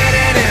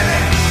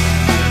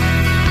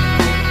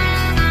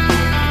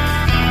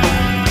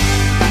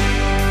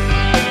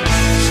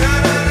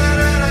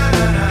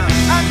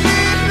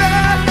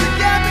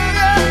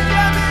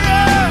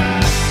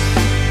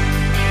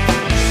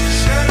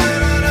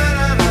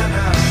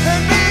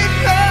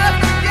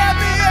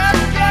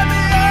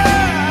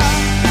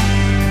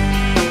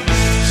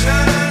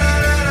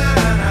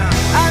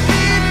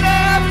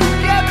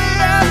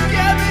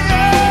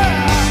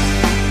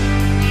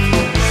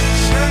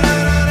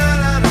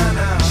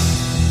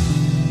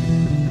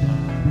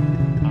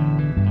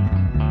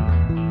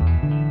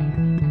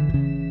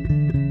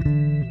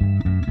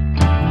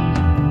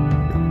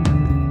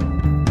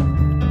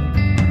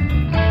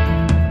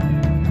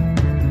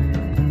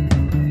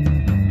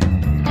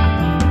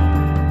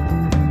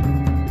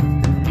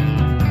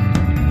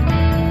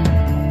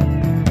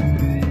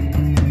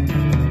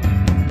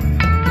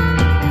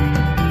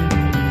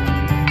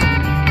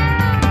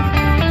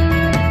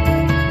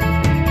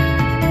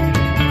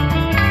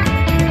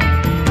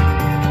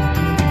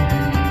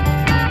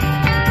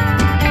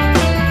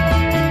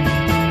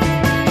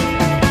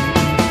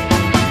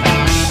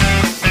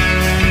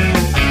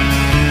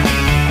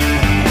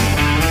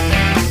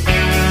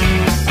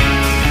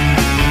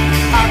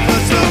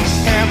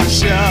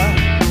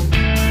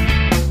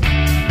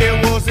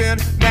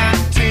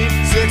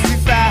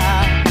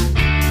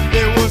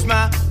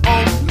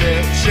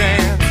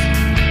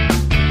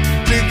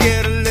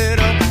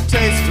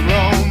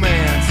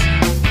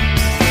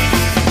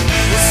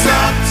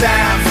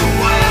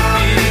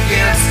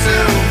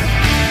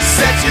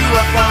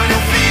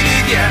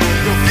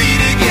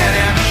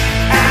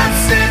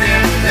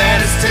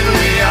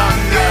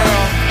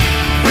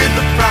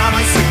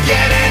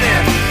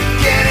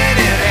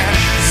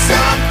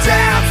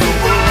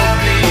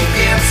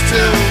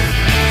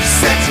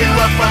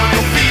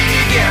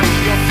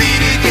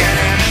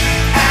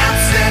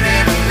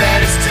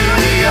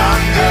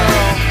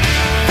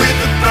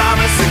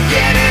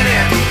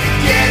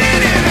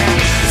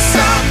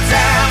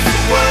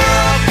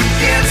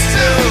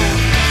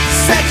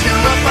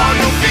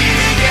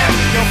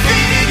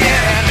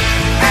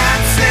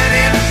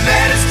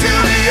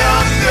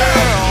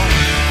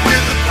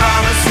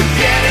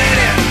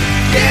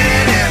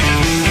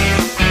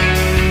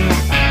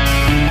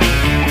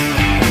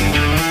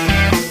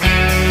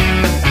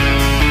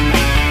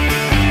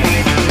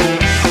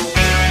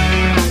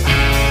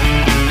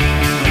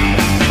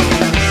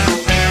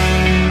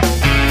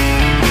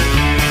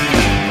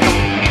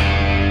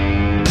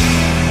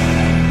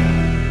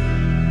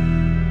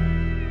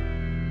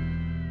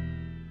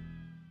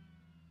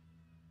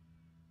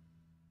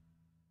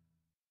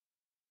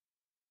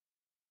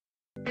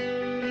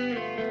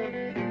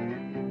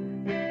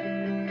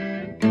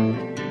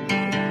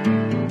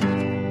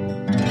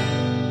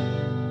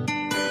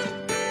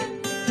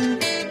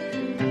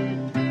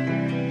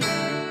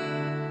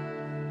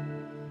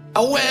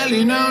 Well,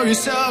 you know you're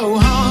so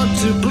hard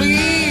to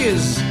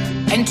please,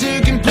 and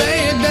two can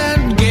play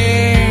that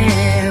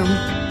game.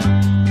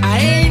 I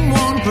ain't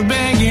one for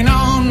begging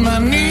on my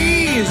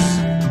knees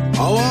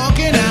or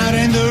walking out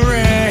in the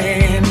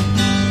rain.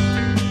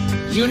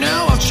 You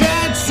know I've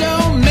tried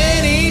so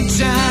many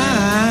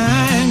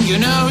times, you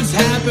know it's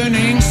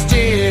happening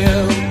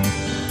still.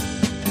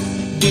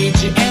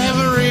 Did you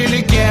ever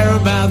really care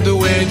about the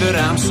way that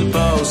I'm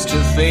supposed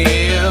to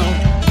feel?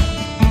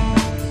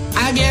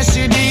 I guess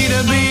you did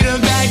a bit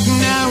of that,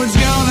 now it's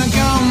gonna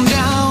come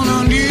down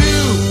on you.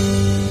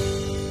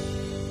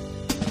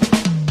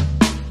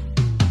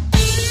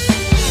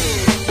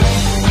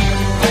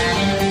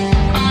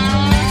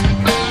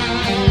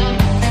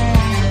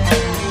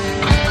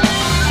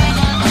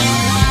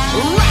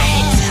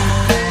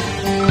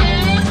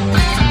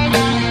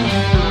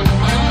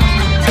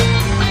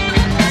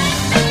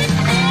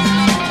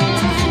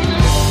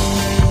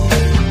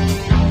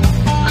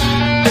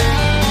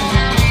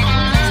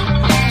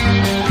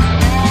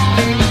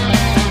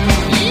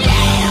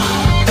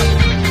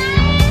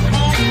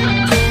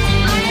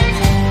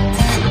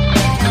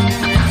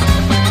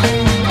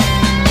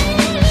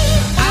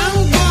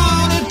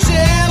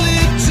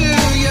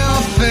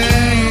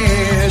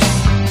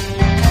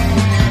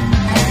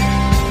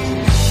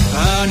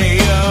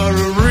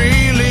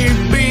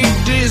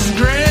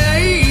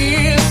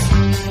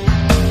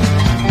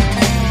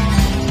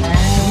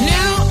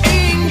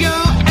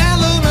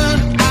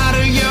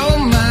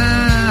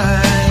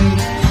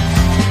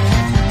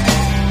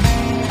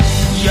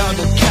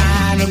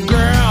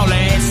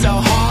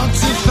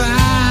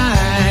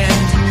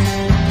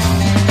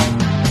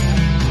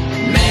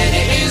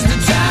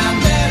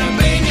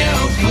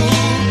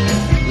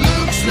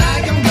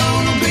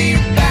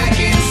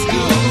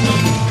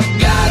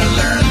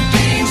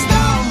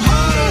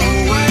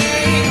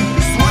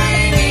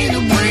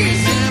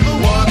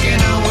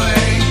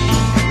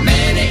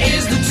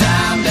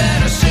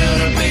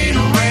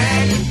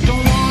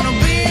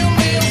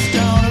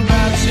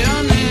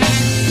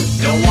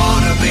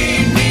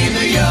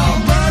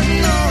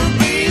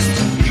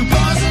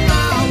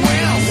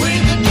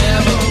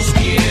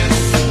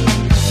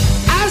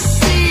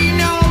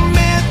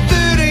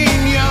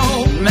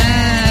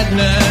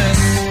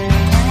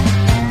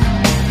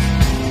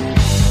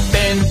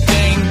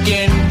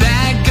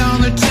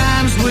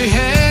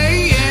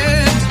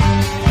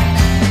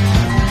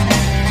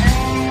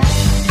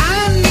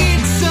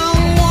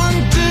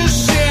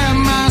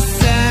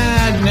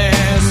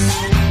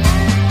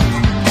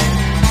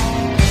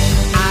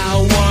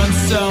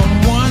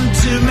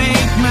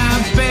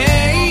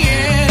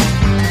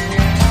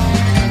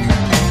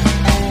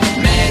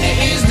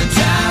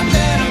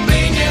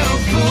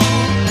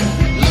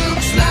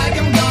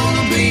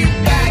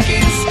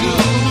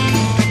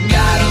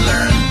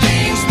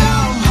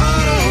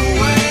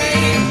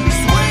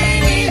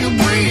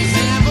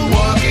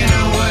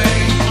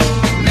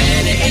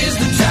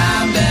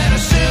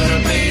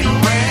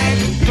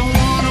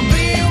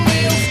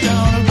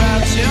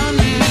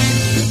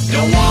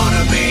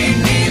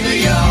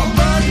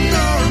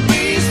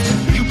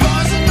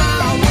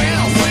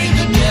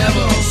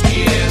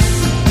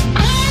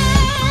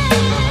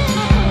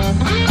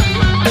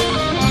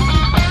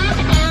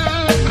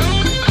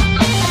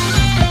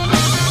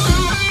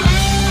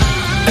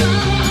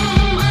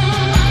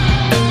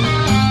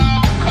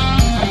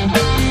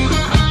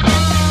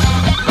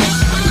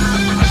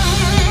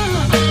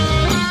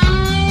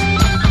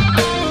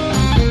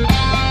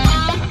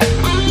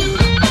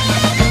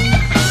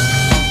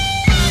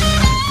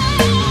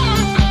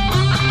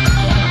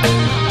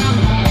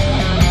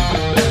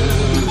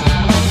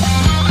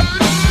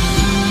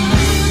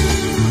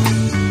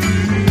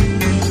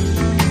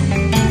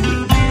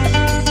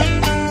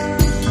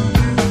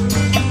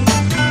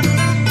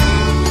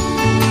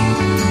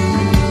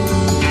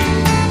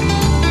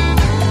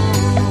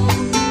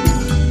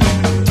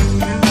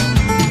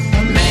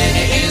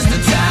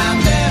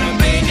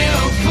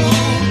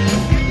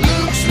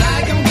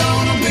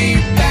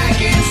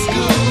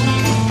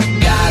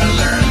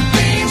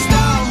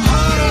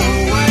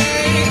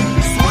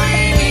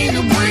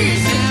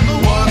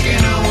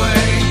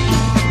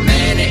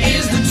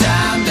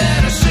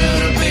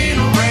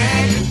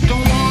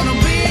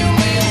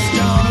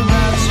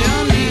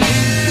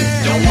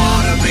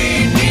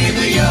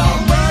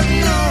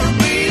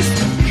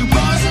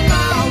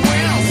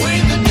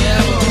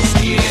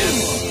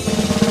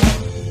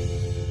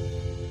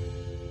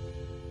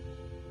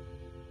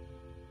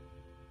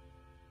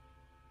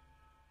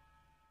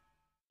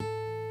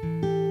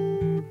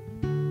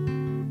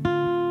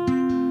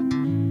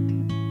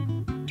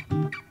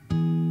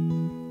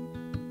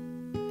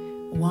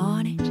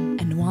 Want it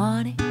and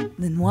want it,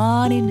 then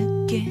want it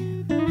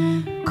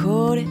again.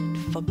 Caught it,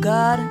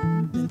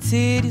 forgotten, then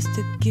seduced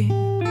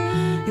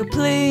again. You're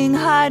playing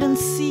hide and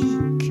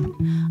seek.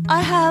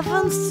 I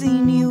haven't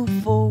seen you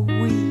for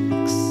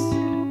weeks.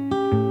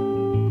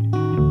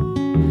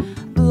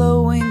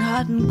 Blowing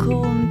hot and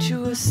cold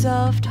into a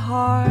soft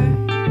heart.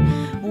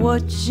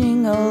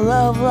 Watching a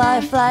love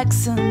life like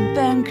some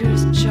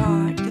banker's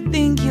chart. You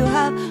think you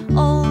have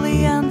all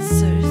the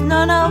answers.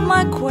 None of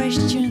my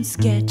questions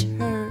get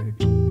heard.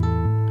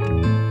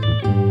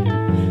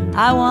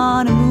 I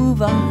wanna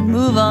move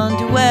on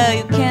to where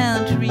you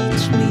can't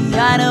reach me.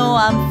 I know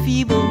I'm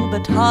feeble,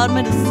 but hard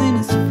medicine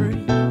is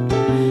free.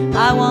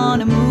 I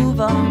wanna move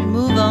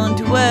on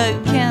to where you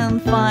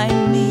can't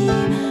find me.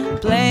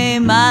 Play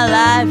my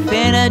life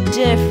in a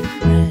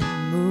different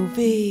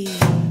movie.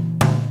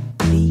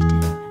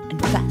 Beaten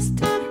and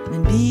faster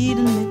and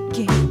beaten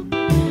again.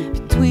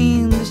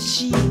 Between the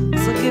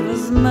sheets, I'll give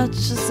as much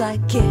as I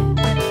get.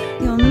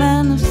 You're a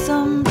man of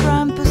some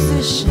prime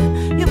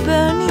position. You're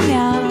burning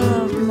out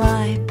of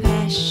my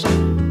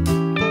passion.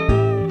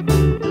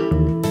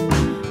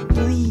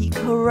 Bleak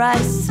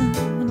horizon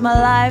with my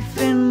life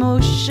in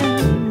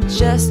motion.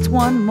 Just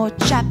one more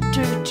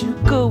chapter to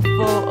go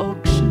for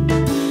auction.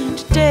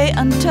 Today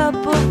on top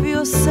of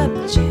your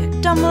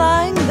subject, I'm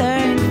lying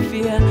there in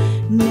fear,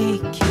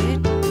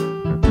 naked.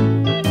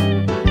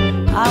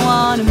 I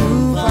wanna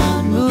move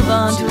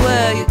on to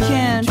where you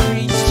can't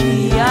reach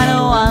me. I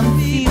know I'm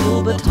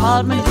feeble, but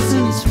hard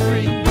medicine is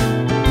free.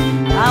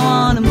 I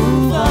wanna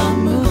move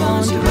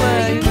on to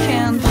where you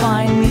can't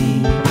find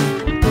me.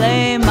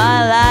 Play my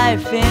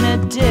life in a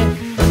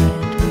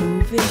different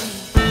movie.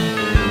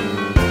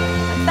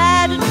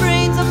 Battered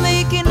brains are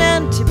making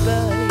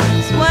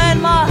antibodies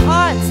when my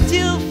heart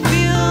still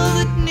feels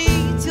it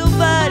needs your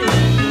body.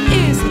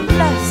 Is it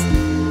lust,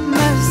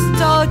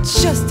 must, or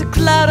just a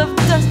cloud of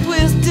dust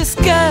with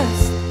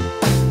disgust?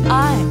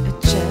 I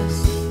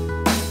adjust.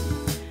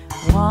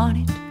 Want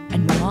it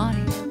and want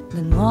it,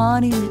 then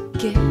want it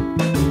again.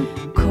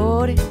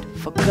 Caught it,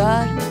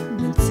 forgotten,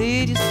 and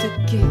seduced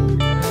again.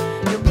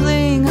 You're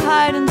playing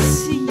hide and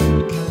seek.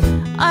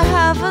 I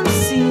haven't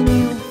seen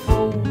you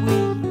for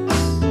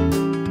weeks.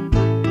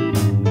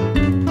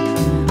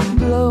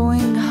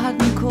 Blowing hot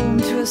and cold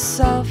into a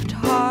soft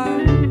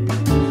heart.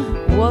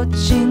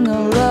 Watching a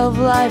love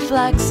life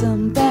like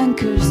some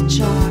banker's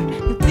chart.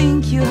 You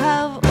think you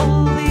have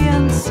all the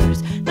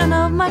answers. None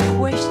of my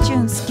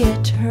questions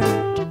get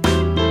heard.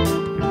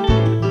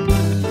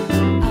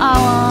 I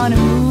wanna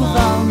move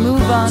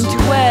on to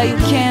where you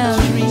can't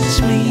reach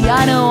me.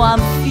 I know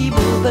I'm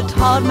feeble, but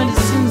hard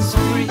medicine's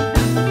free.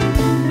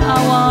 I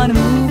wanna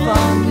move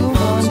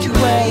on to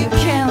where you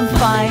can't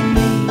find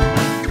me.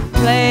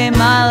 Play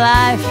my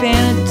life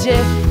in a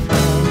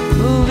different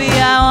movie.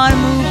 I wanna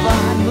move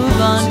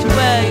on to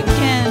where you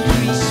can't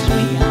reach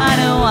me. I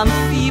know I'm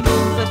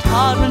feeble, but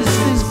hard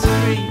medicine's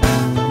free.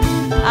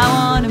 I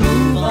wanna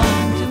move on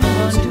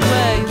to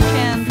where you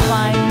can't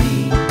find me.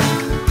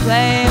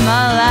 Play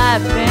my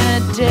life in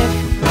a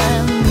different